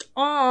released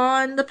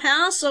on the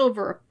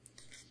Passover.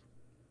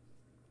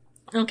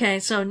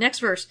 Okay, so next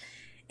verse.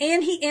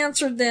 And he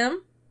answered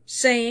them,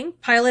 saying,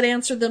 Pilate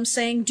answered them,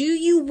 saying, do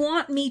you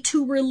want me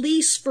to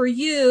release for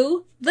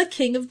you the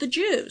King of the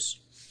Jews?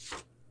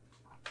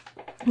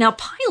 Now,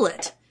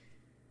 Pilate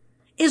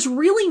is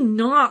really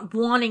not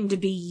wanting to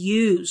be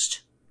used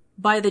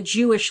by the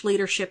Jewish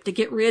leadership to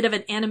get rid of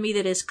an enemy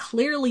that is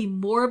clearly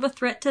more of a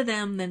threat to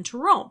them than to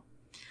Rome.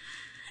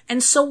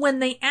 And so when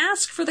they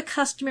ask for the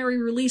customary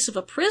release of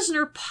a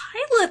prisoner,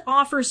 Pilate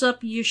offers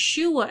up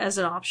Yeshua as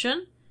an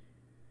option.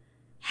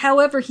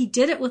 However, he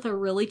did it with a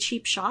really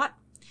cheap shot,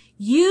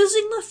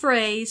 using the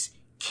phrase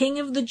King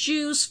of the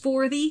Jews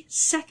for the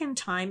second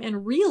time.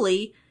 And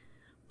really,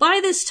 by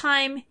this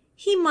time,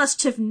 he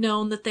must have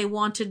known that they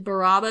wanted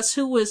Barabbas,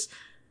 who was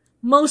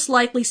most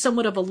likely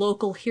somewhat of a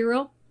local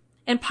hero.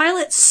 And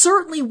Pilate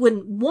certainly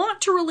wouldn't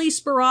want to release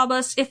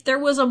Barabbas if there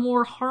was a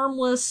more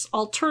harmless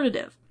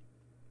alternative.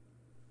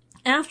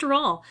 After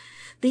all,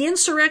 the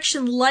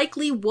insurrection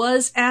likely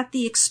was at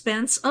the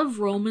expense of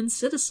Roman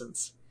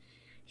citizens.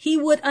 He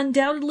would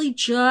undoubtedly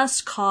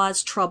just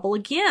cause trouble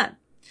again.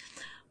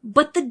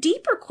 But the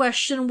deeper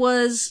question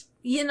was,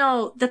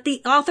 that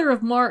the author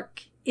of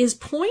Mark is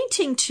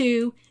pointing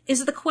to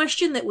is the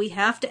question that we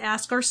have to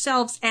ask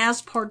ourselves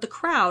as part of the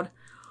crowd.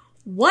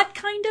 What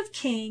kind of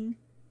king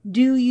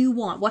do you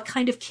want? What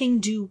kind of king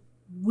do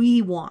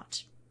we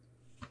want?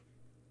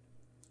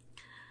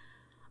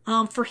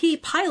 For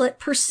Pilate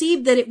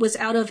perceived that it was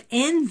out of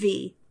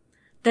envy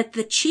that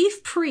the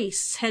chief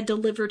priests had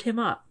delivered him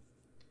up.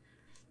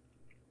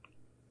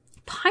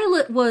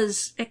 Pilate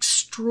was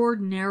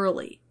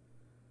extraordinarily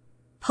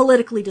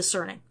politically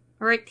discerning.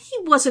 All right, he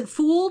wasn't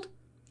fooled.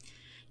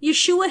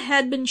 Yeshua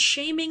had been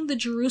shaming the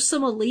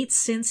Jerusalem elite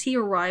since he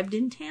arrived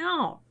in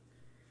town.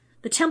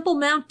 The Temple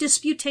Mount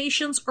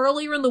disputations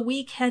earlier in the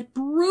week had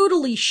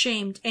brutally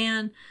shamed,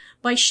 and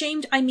by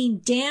shamed I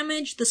mean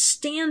damaged, the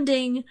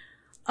standing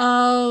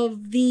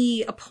of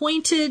the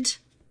appointed,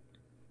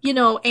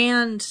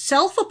 and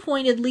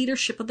self-appointed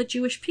leadership of the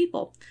Jewish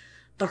people.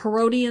 The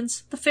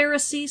Herodians, the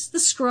Pharisees, the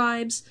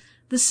scribes,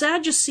 the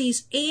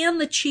Sadducees,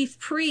 and the chief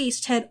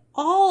priest had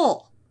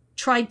all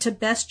tried to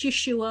best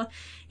Yeshua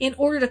in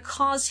order to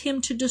cause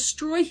him to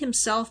destroy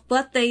himself,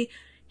 but they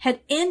had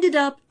ended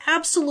up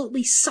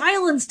absolutely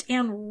silenced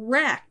and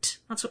wrecked.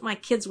 That's what my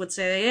kids would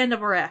say. They end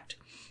up wrecked.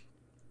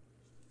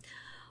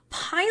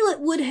 Pilate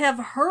would have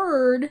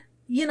heard,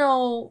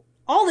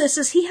 all this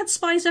as he had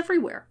spies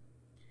everywhere.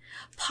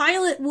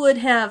 Pilate would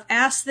have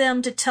asked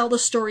them to tell the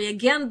story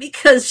again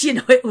because,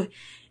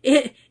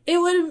 it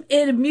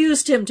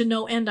amused him to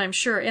no end, I'm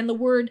sure. And the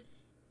word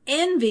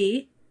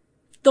envy,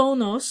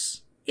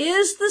 thonos,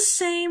 is the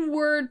same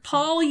word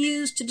Paul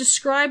used to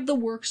describe the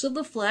works of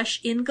the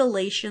flesh in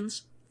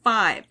Galatians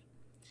 5.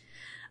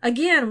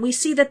 Again, we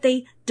see that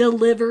they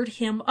delivered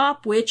him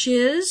up, which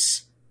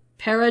is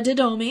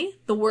paradidomi,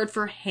 the word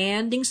for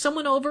handing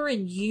someone over,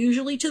 and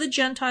usually to the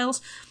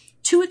Gentiles,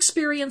 to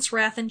experience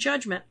wrath and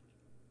judgment.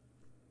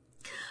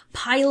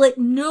 Pilate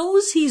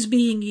knows he's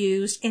being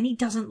used, and he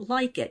doesn't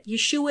like it.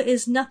 Yeshua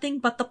is nothing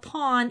but the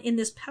pawn in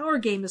this power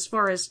game as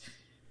far as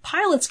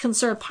Pilate's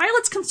concerned.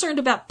 Pilate's concerned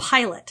about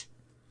Pilate.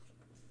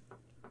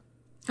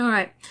 All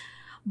right.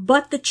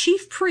 But the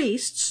chief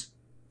priests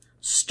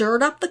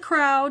stirred up the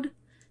crowd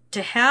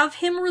to have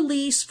him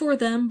release for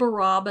them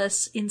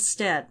Barabbas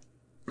instead.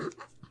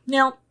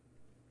 Now,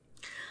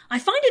 I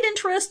find it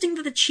interesting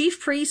that the chief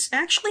priests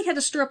actually had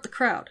to stir up the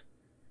crowd.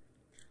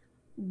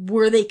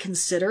 Were they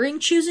considering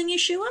choosing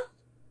Yeshua?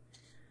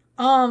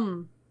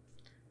 I'm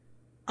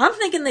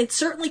thinking they'd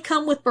certainly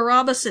come with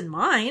Barabbas in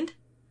mind.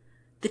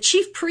 The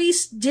chief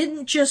priests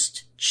didn't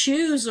just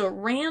choose a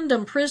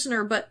random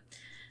prisoner, but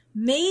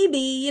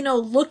maybe,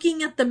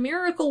 looking at the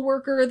miracle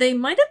worker, they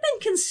might have been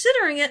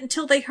considering it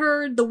until they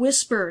heard the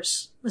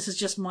whispers. This is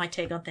just my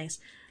take on things.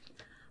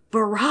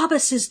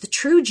 Barabbas is the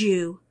true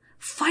Jew,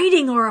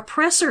 fighting our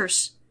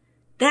oppressors.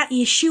 That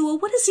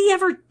Yeshua, what has he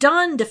ever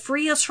done to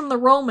free us from the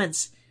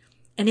Romans?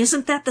 And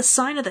isn't that the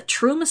sign of the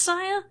true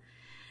Messiah?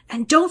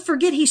 And don't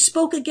forget he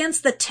spoke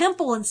against the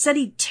temple and said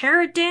he'd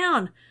tear it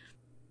down.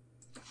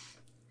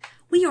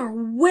 We are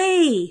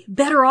way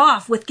better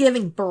off with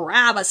giving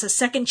Barabbas a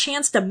second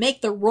chance to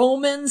make the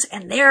Romans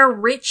and their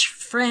rich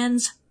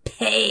friends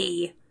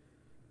pay.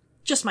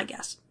 Just my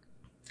guess.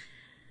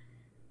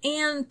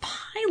 And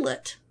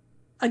Pilate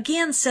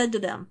again said to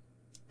them,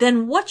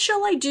 then what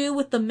shall I do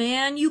with the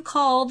man you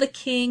call the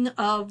King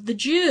of the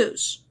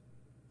Jews?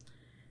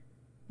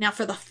 Now,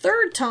 for the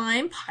third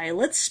time,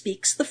 Pilate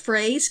speaks the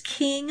phrase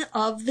King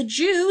of the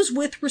Jews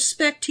with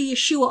respect to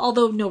Yeshua,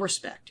 although no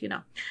respect,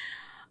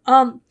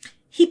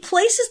 He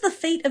places the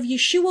fate of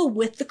Yeshua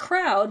with the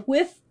crowd,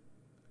 with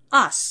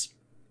us.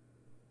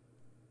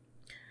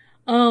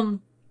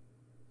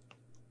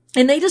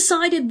 And they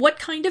decided what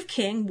kind of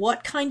king,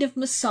 what kind of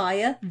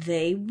Messiah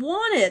they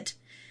wanted.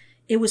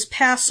 It was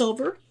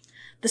Passover,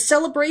 the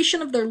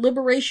celebration of their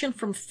liberation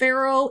from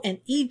Pharaoh and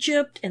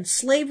Egypt and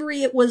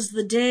slavery. It was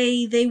the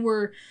day they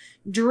were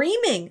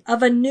dreaming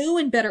of a new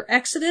and better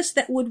Exodus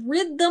that would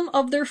rid them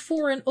of their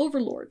foreign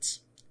overlords.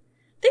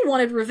 They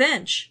wanted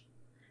revenge.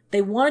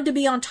 They wanted to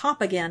be on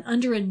top again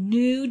under a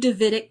new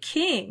Davidic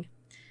king.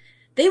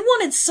 They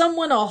wanted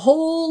someone a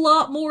whole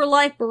lot more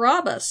like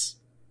Barabbas.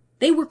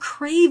 They were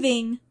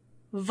craving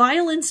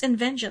violence and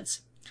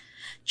vengeance.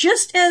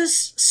 Just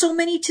as so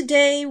many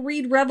today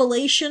read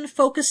Revelation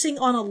focusing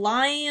on a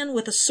lion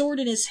with a sword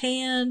in his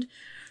hand,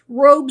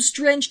 robes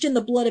drenched in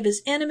the blood of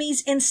his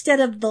enemies, instead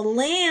of the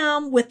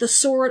lamb with the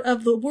sword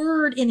of the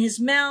word in his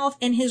mouth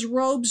and his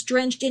robes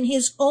drenched in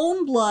his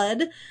own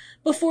blood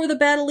before the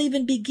battle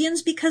even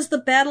begins, because the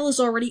battle is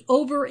already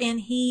over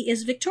and he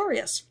is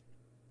victorious.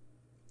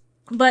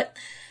 But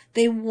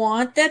they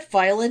want that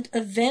violent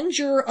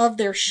avenger of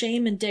their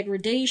shame and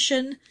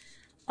degradation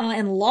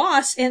and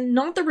loss, and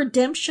not the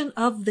redemption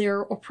of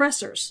their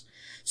oppressors.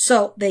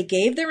 So they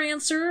gave their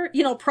answer,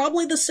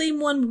 probably the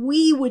same one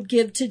we would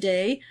give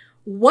today.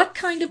 What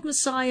kind of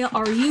Messiah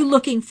are you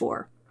looking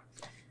for?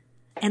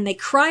 And they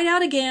cried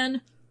out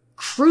again,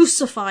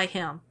 crucify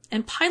him.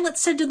 And Pilate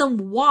said to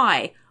them,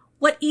 why?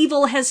 What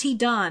evil has he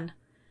done?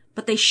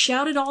 But they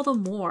shouted all the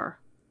more,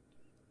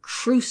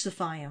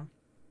 crucify him.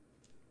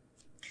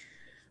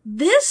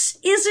 This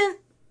isn't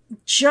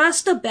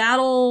just a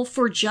battle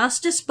for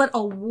justice, but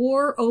a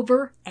war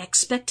over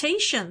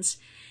expectations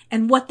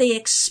and what they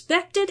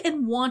expected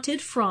and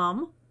wanted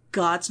from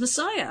God's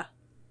Messiah.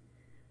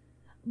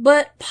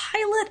 But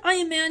Pilate, I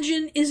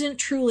imagine, isn't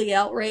truly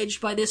outraged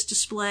by this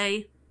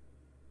display.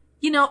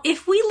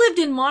 If we lived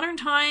in modern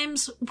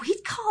times,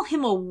 we'd call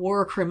him a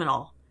war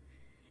criminal.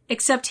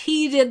 Except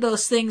he did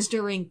those things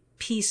during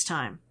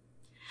peacetime.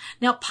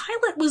 Now,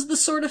 Pilate was the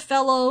sort of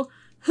fellow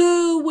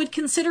who would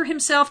consider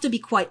himself to be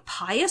quite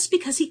pious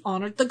because he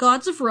honored the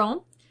gods of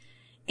Rome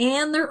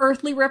and their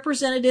earthly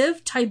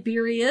representative,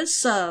 Tiberius,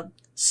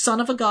 son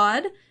of a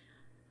god,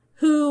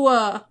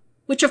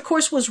 which of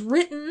course was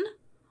written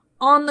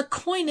on the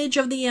coinage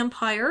of the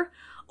empire,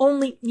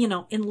 only,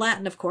 in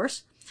Latin, of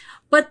course.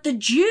 But the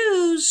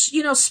Jews,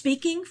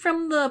 speaking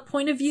from the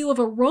point of view of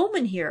a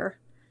Roman here,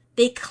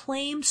 they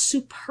claimed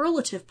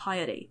superlative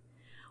piety,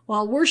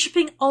 while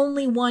worshiping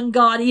only one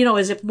God,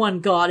 as if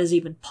one God is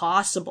even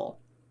possible.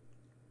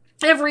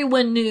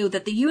 Everyone knew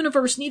that the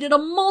universe needed a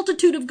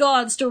multitude of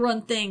gods to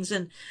run things,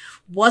 and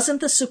wasn't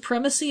the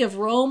supremacy of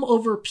Rome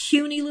over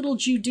puny little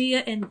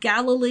Judea and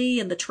Galilee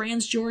and the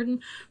Transjordan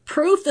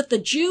proof that the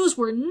Jews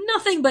were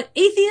nothing but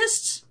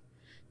atheists,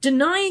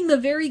 denying the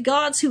very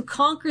gods who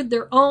conquered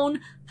their own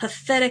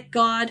pathetic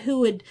God,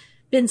 who had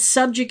been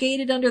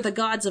subjugated under the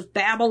gods of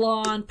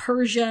Babylon,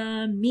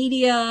 Persia,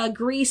 Media,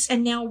 Greece,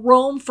 and now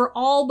Rome for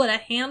all but a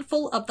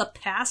handful of the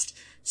past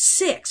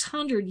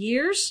 600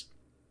 years?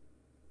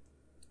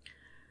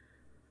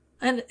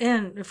 And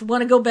if we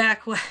want to go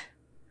back,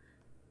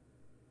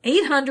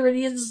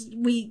 800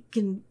 we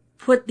can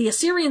put the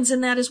Assyrians in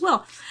that as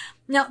well.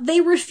 Now,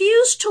 they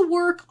refused to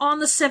work on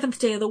the seventh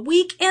day of the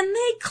week, and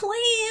they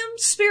claimed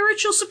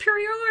spiritual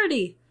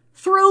superiority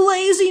through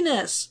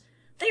laziness.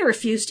 They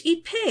refused to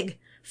eat pig,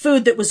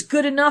 food that was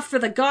good enough for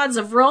the gods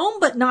of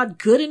Rome, but not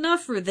good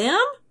enough for them.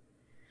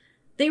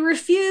 They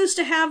refused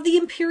to have the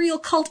imperial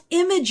cult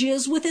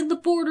images within the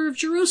border of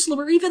Jerusalem,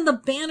 or even the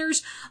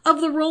banners of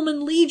the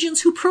Roman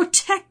legions who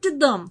protected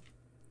them.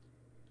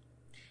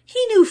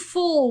 He knew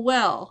full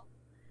well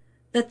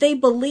that they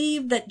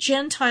believed that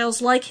Gentiles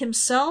like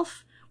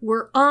himself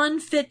were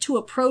unfit to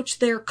approach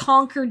their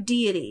conquered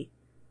deity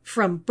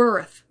from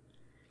birth.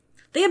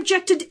 They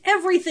objected to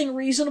everything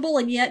reasonable,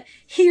 and yet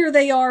here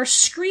they are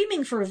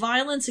screaming for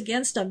violence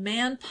against a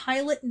man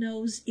Pilate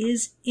knows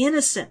is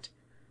innocent.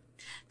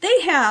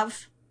 They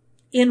have,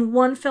 in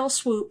one fell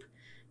swoop,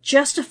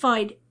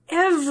 justified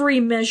every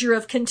measure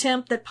of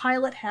contempt that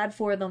Pilate had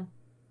for them.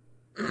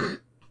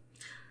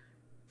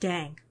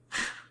 Dang.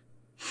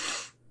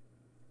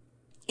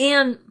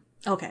 And,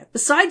 okay,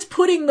 besides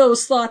putting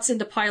those thoughts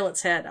into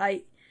Pilate's head,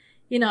 I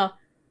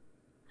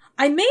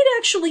made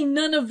actually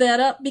none of that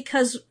up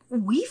because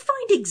we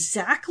find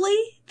exactly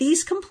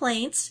these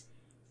complaints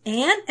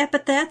and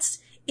epithets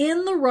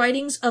in the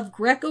writings of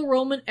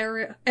Greco-Roman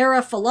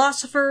era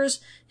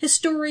philosophers,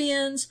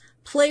 historians,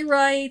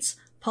 playwrights,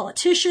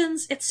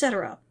 politicians,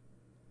 etc.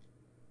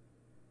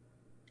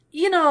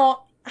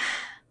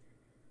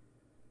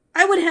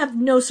 I would have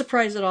no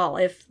surprise at all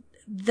if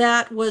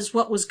that was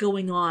what was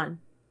going on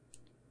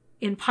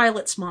in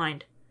Pilate's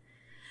mind.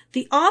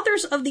 The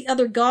authors of the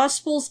other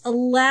Gospels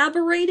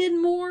elaborated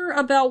more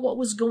about what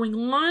was going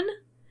on,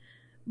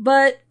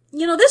 but,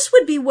 this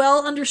would be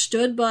well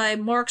understood by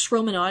Mark's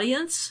Roman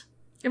audience.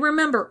 And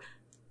remember,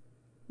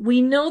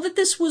 we know that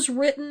this was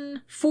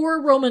written for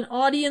a Roman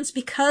audience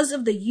because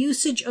of the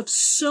usage of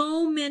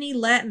so many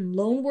Latin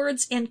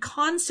loanwords and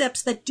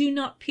concepts that do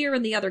not appear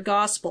in the other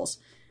Gospels.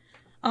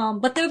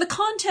 But they're the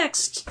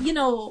context,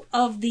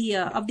 of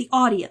the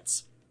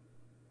audience.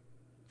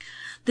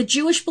 The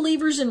Jewish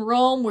believers in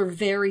Rome were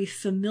very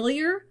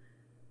familiar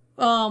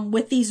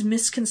with these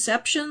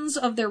misconceptions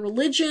of their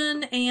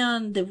religion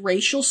and the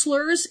racial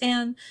slurs,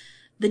 and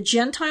the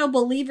Gentile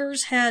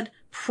believers had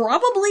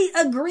probably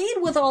agreed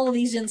with all of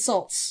these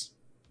insults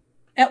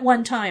at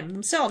one time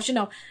themselves,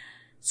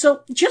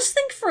 So just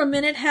think for a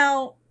minute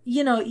how,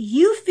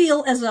 you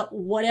feel as a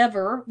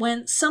whatever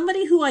when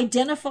somebody who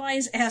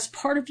identifies as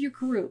part of your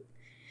group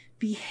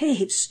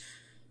behaves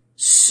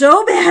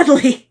so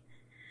badly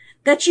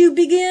that you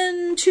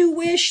begin to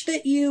wish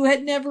that you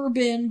had never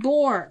been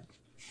born.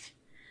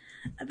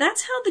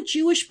 That's how the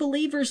Jewish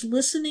believers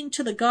listening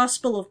to the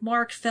Gospel of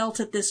Mark felt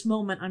at this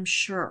moment, I'm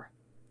sure.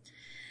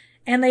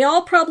 And they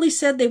all probably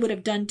said they would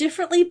have done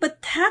differently,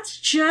 but that's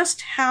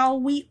just how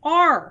we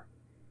are.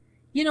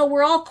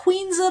 We're all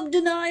queens of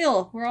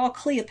denial. We're all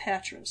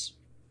Cleopatras.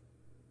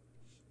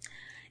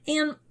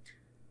 And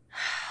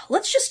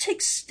let's just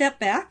take a step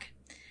back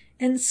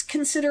and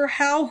consider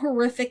how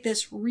horrific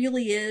this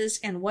really is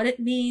and what it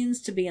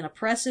means to be an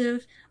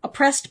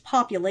oppressed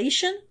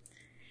population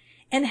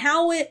and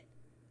how it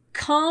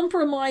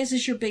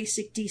compromises your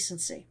basic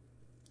decency.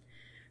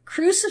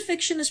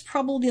 Crucifixion is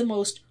probably the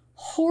most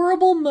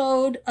horrible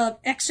mode of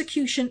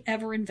execution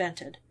ever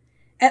invented,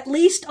 at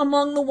least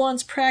among the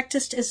ones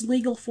practiced as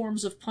legal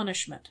forms of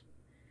punishment.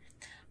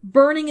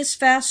 Burning is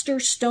faster,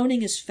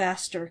 stoning is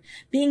faster,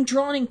 being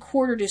drawn and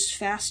quartered is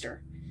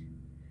faster.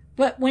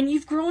 But when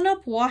you've grown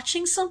up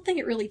watching something,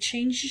 it really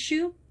changes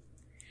you.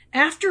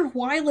 After a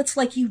while, it's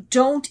like you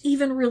don't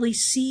even really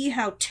see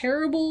how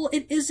terrible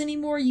it is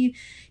anymore. You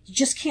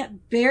just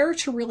can't bear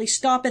to really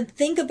stop and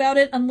think about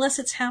it unless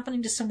it's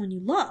happening to someone you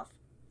love.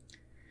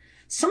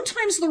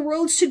 Sometimes the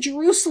roads to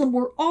Jerusalem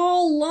were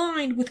all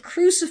lined with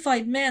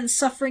crucified men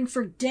suffering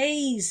for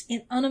days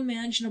in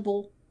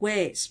unimaginable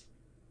ways.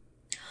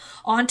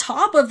 On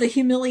top of the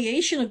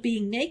humiliation of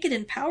being naked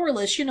and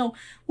powerless, we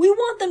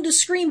want them to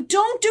scream,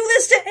 "Don't do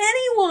this to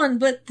anyone!"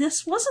 But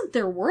this wasn't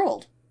their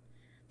world.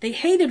 They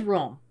hated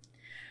Rome.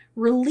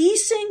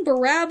 Releasing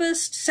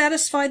Barabbas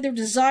satisfied their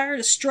desire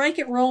to strike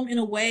at Rome in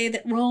a way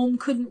that Rome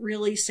couldn't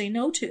really say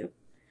no to.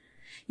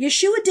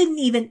 Yeshua didn't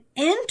even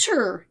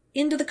enter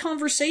into the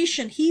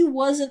conversation. He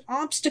was an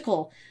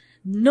obstacle.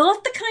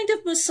 Not the kind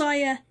of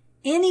Messiah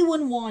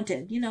anyone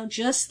wanted.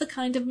 Just the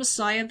kind of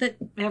Messiah that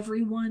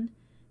everyone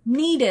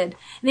needed.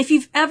 And if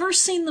you've ever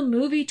seen the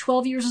movie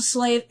 12 Years a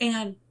Slave,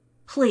 and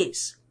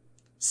please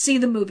see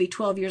the movie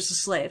 12 Years a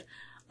Slave.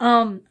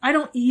 I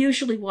don't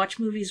usually watch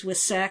movies with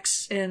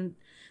sex, and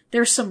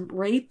there's some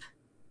rape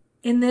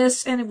in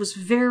this, and it was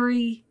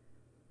very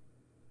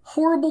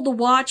horrible to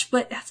watch,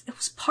 but it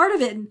was part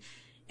of it.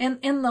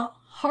 And the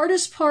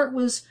hardest part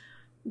was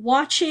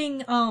watching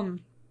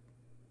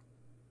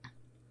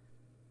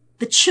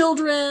the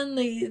children,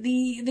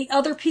 the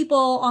other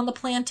people on the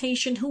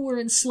plantation who were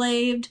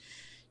enslaved,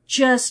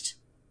 just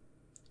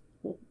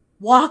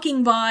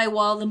walking by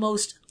while the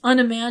most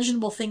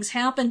unimaginable things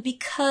happened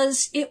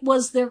because it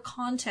was their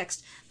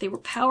context. They were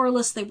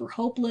powerless. They were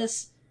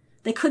hopeless.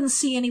 They couldn't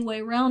see any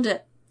way around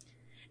it.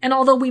 And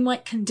although we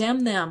might condemn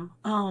them,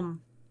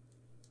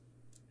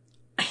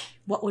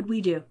 what would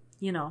we do,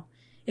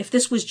 if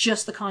this was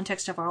just the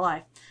context of our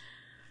life?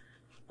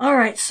 All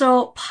right,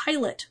 so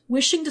Pilate,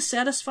 wishing to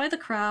satisfy the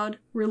crowd,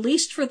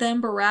 released for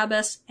them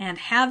Barabbas, and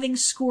having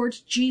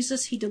scourged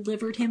Jesus, he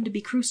delivered him to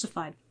be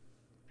crucified.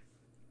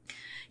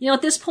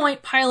 At this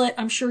point, Pilate,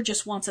 I'm sure,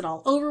 just wants it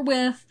all over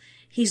with.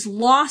 He's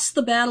lost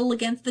the battle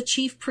against the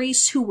chief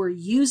priests who were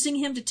using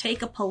him to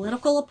take a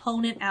political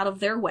opponent out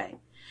of their way.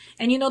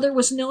 And there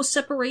was no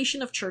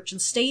separation of church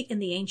and state in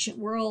the ancient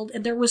world,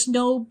 and there was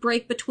no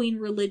break between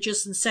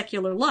religious and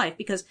secular life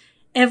because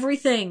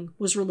everything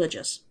was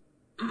religious.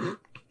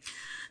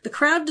 The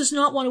crowd does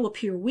not want to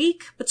appear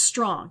weak, but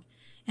strong.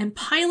 And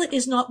Pilate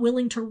is not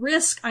willing to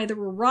risk either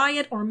a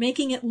riot or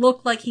making it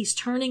look like he's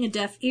turning a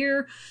deaf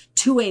ear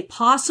to a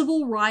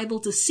possible rival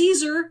to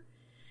Caesar,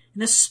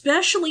 and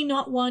especially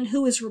not one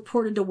who is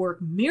reported to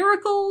work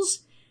miracles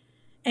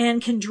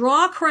and can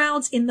draw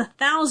crowds in the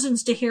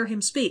thousands to hear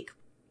him speak.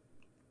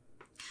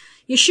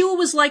 Yeshua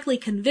was likely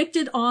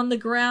convicted on the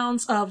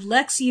grounds of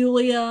Lex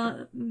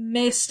Julia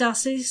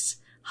Maiestasis,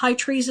 high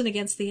treason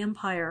against the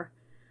empire.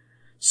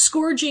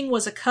 Scourging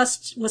was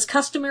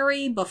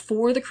customary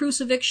before the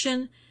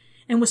crucifixion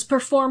and was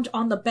performed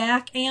on the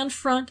back and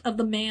front of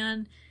the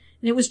man,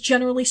 and it was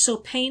generally so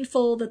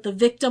painful that the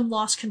victim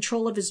lost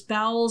control of his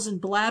bowels and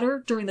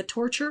bladder during the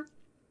torture.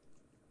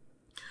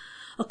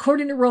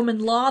 According to Roman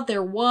law,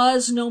 there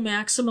was no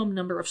maximum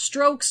number of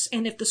strokes,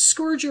 and if the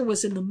scourger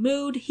was in the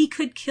mood, he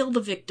could kill the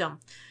victim,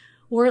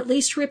 or at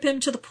least rip him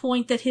to the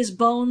point that his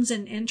bones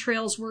and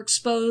entrails were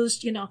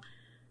exposed,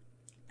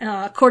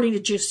 according to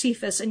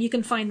Josephus, and you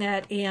can find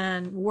that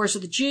in Wars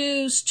of the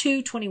Jews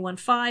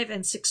 2:21-5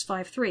 and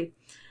 6:5-3.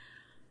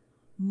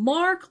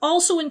 Mark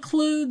also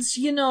includes,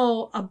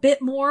 a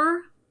bit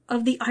more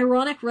of the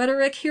ironic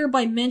rhetoric here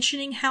by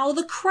mentioning how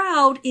the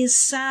crowd is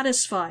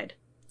satisfied.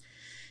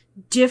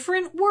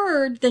 Different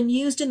word than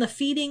used in the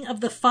feeding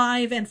of the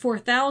 5,000 and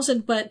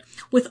 4,000, but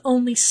with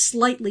only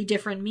slightly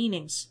different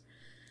meanings.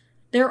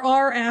 There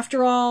are,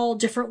 after all,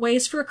 different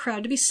ways for a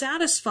crowd to be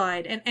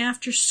satisfied. And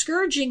after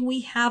scourging,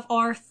 we have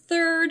our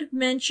third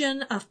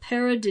mention of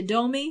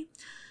paradidomi,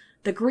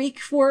 the Greek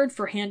word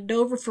for handed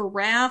over for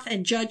wrath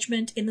and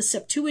judgment in the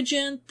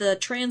Septuagint, the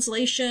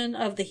translation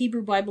of the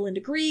Hebrew Bible into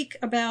Greek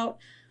about,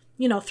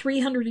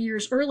 300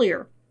 years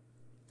earlier.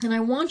 And I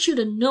want you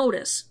to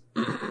notice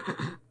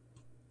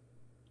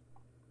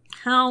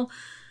how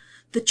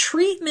the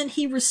treatment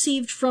he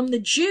received from the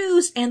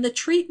Jews and the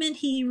treatment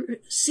he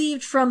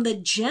received from the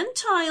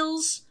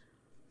Gentiles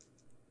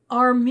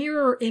are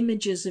mirror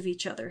images of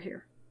each other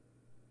here.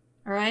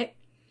 All right?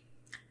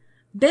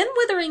 Ben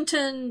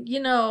Witherington,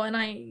 and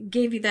I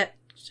gave you that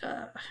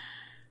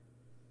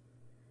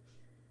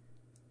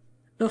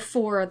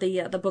before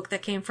the book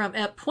that came from,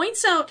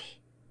 points out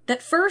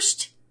that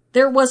first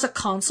there was a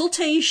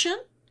consultation,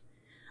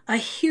 a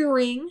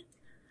hearing,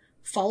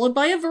 followed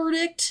by a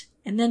verdict,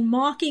 and then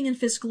mocking and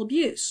physical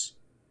abuse.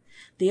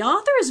 The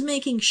author is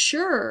making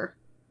sure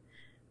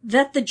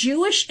that the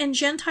Jewish and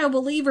Gentile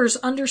believers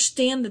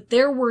understand that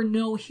there were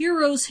no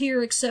heroes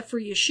here except for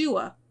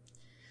Yeshua.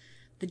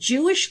 The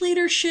Jewish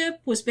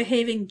leadership was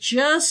behaving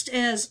just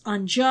as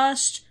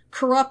unjust,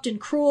 corrupt, and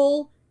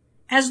cruel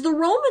as the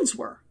Romans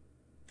were.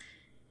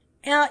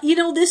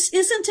 This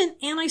isn't an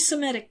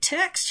anti-Semitic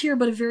text here,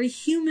 but a very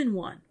human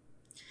one.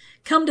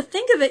 Come to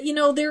think of it,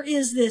 there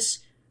is this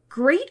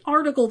great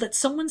article that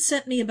someone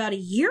sent me about a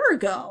year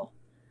ago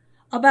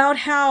about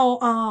how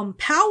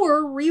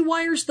power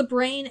rewires the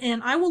brain,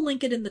 and I will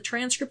link it in the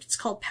transcript. It's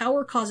called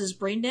Power Causes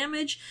Brain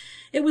Damage.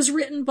 It was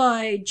written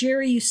by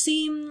Jerry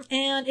Useem,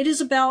 and it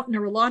is about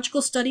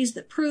neurological studies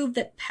that prove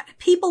that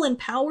people in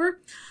power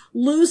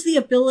lose the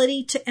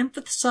ability to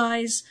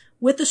empathize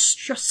with the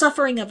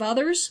suffering of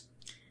others.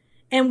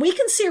 And we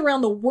can see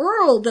around the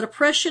world that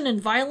oppression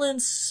and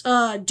violence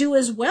do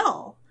as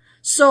well.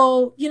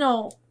 So,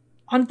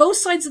 on both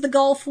sides of the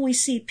Gulf, we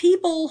see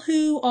people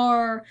who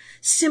are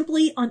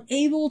simply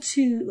unable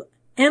to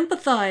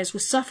empathize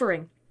with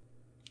suffering.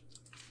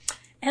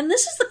 And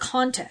this is the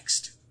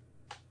context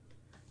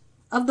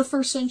of the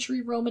first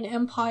century Roman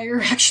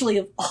Empire, actually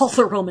of all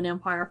the Roman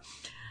Empire,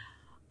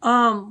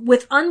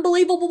 with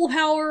unbelievable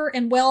power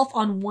and wealth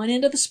on one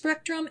end of the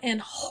spectrum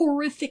and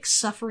horrific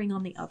suffering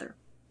on the other.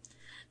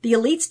 The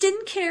elites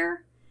didn't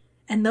care,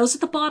 and those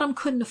at the bottom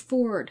couldn't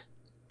afford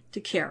to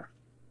care.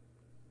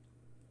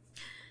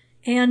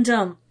 And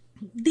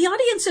the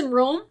audience in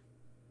Rome,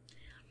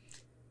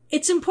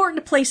 it's important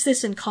to place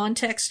this in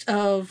context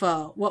of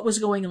what was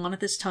going on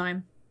at this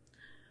time.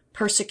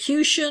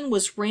 Persecution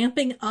was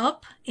ramping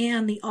up,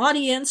 and the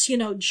audience,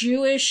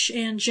 Jewish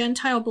and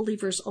Gentile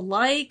believers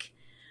alike,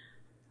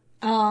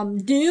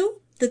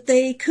 knew that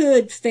they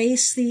could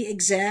face the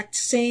exact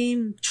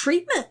same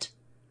treatment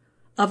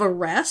of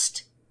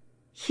arrest,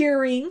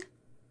 hearing,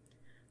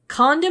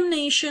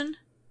 condemnation,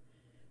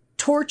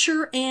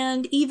 torture,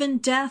 and even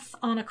death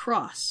on a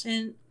cross.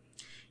 And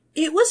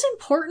it was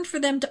important for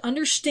them to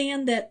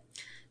understand that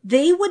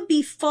they would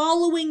be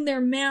following their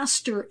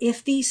master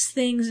if these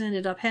things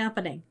ended up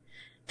happening.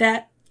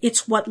 That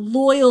it's what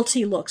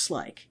loyalty looks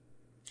like.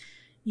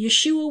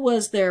 Yeshua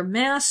was their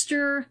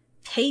master,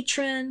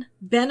 patron,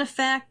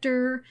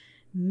 benefactor,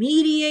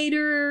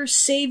 mediator,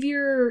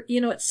 savior,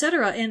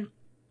 etc. And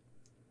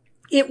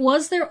it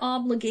was their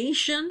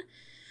obligation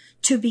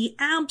to be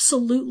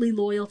absolutely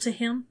loyal to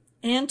him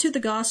and to the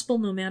gospel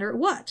no matter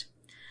what.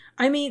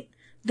 I mean,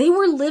 they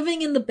were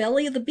living in the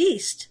belly of the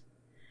beast.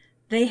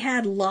 They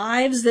had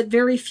lives that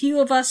very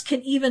few of us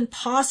can even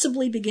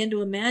possibly begin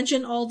to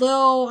imagine,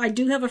 although I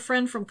do have a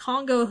friend from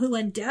Congo who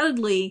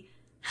undoubtedly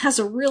has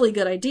a really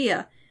good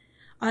idea.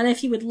 And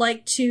if you would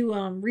like to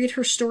read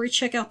her story,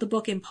 check out the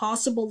book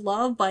Impossible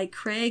Love by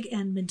Craig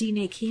and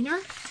Medina Keener.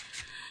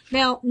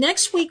 Now,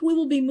 next week we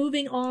will be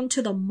moving on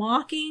to the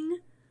mocking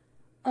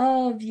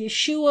of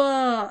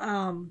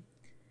Yeshua,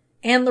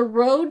 and the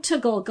road to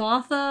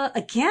Golgotha.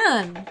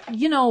 Again,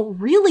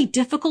 really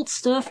difficult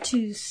stuff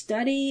to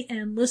study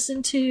and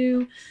listen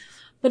to,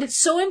 but it's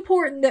so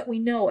important that we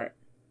know it.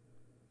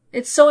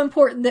 It's so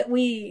important that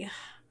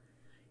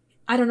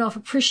I don't know if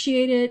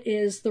appreciate it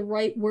is the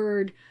right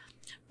word,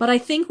 but I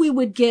think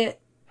we'd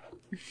get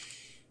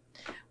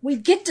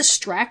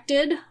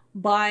distracted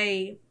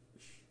by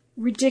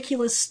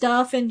ridiculous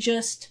stuff and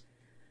just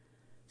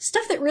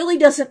stuff that really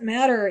doesn't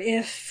matter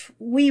if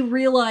we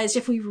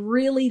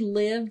really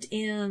lived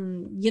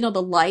in,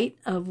 the light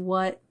of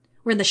we're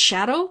in the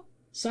shadow,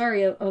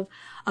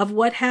 of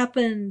what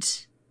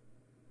happened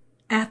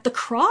at the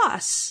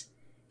cross.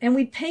 And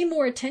we'd pay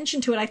more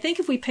attention to it. I think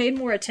if we paid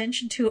more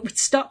attention to it, we'd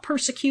stop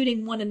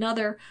persecuting one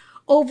another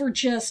over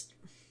just,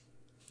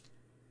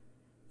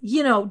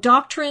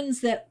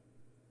 doctrines that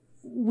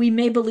we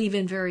may believe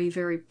in very,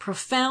 very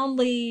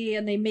profoundly,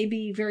 and they may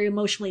be very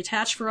emotionally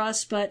attached for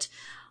us, but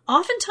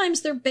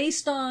oftentimes they're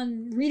based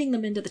on reading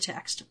them into the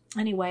text.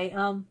 Anyway,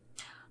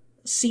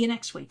 see you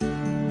next week.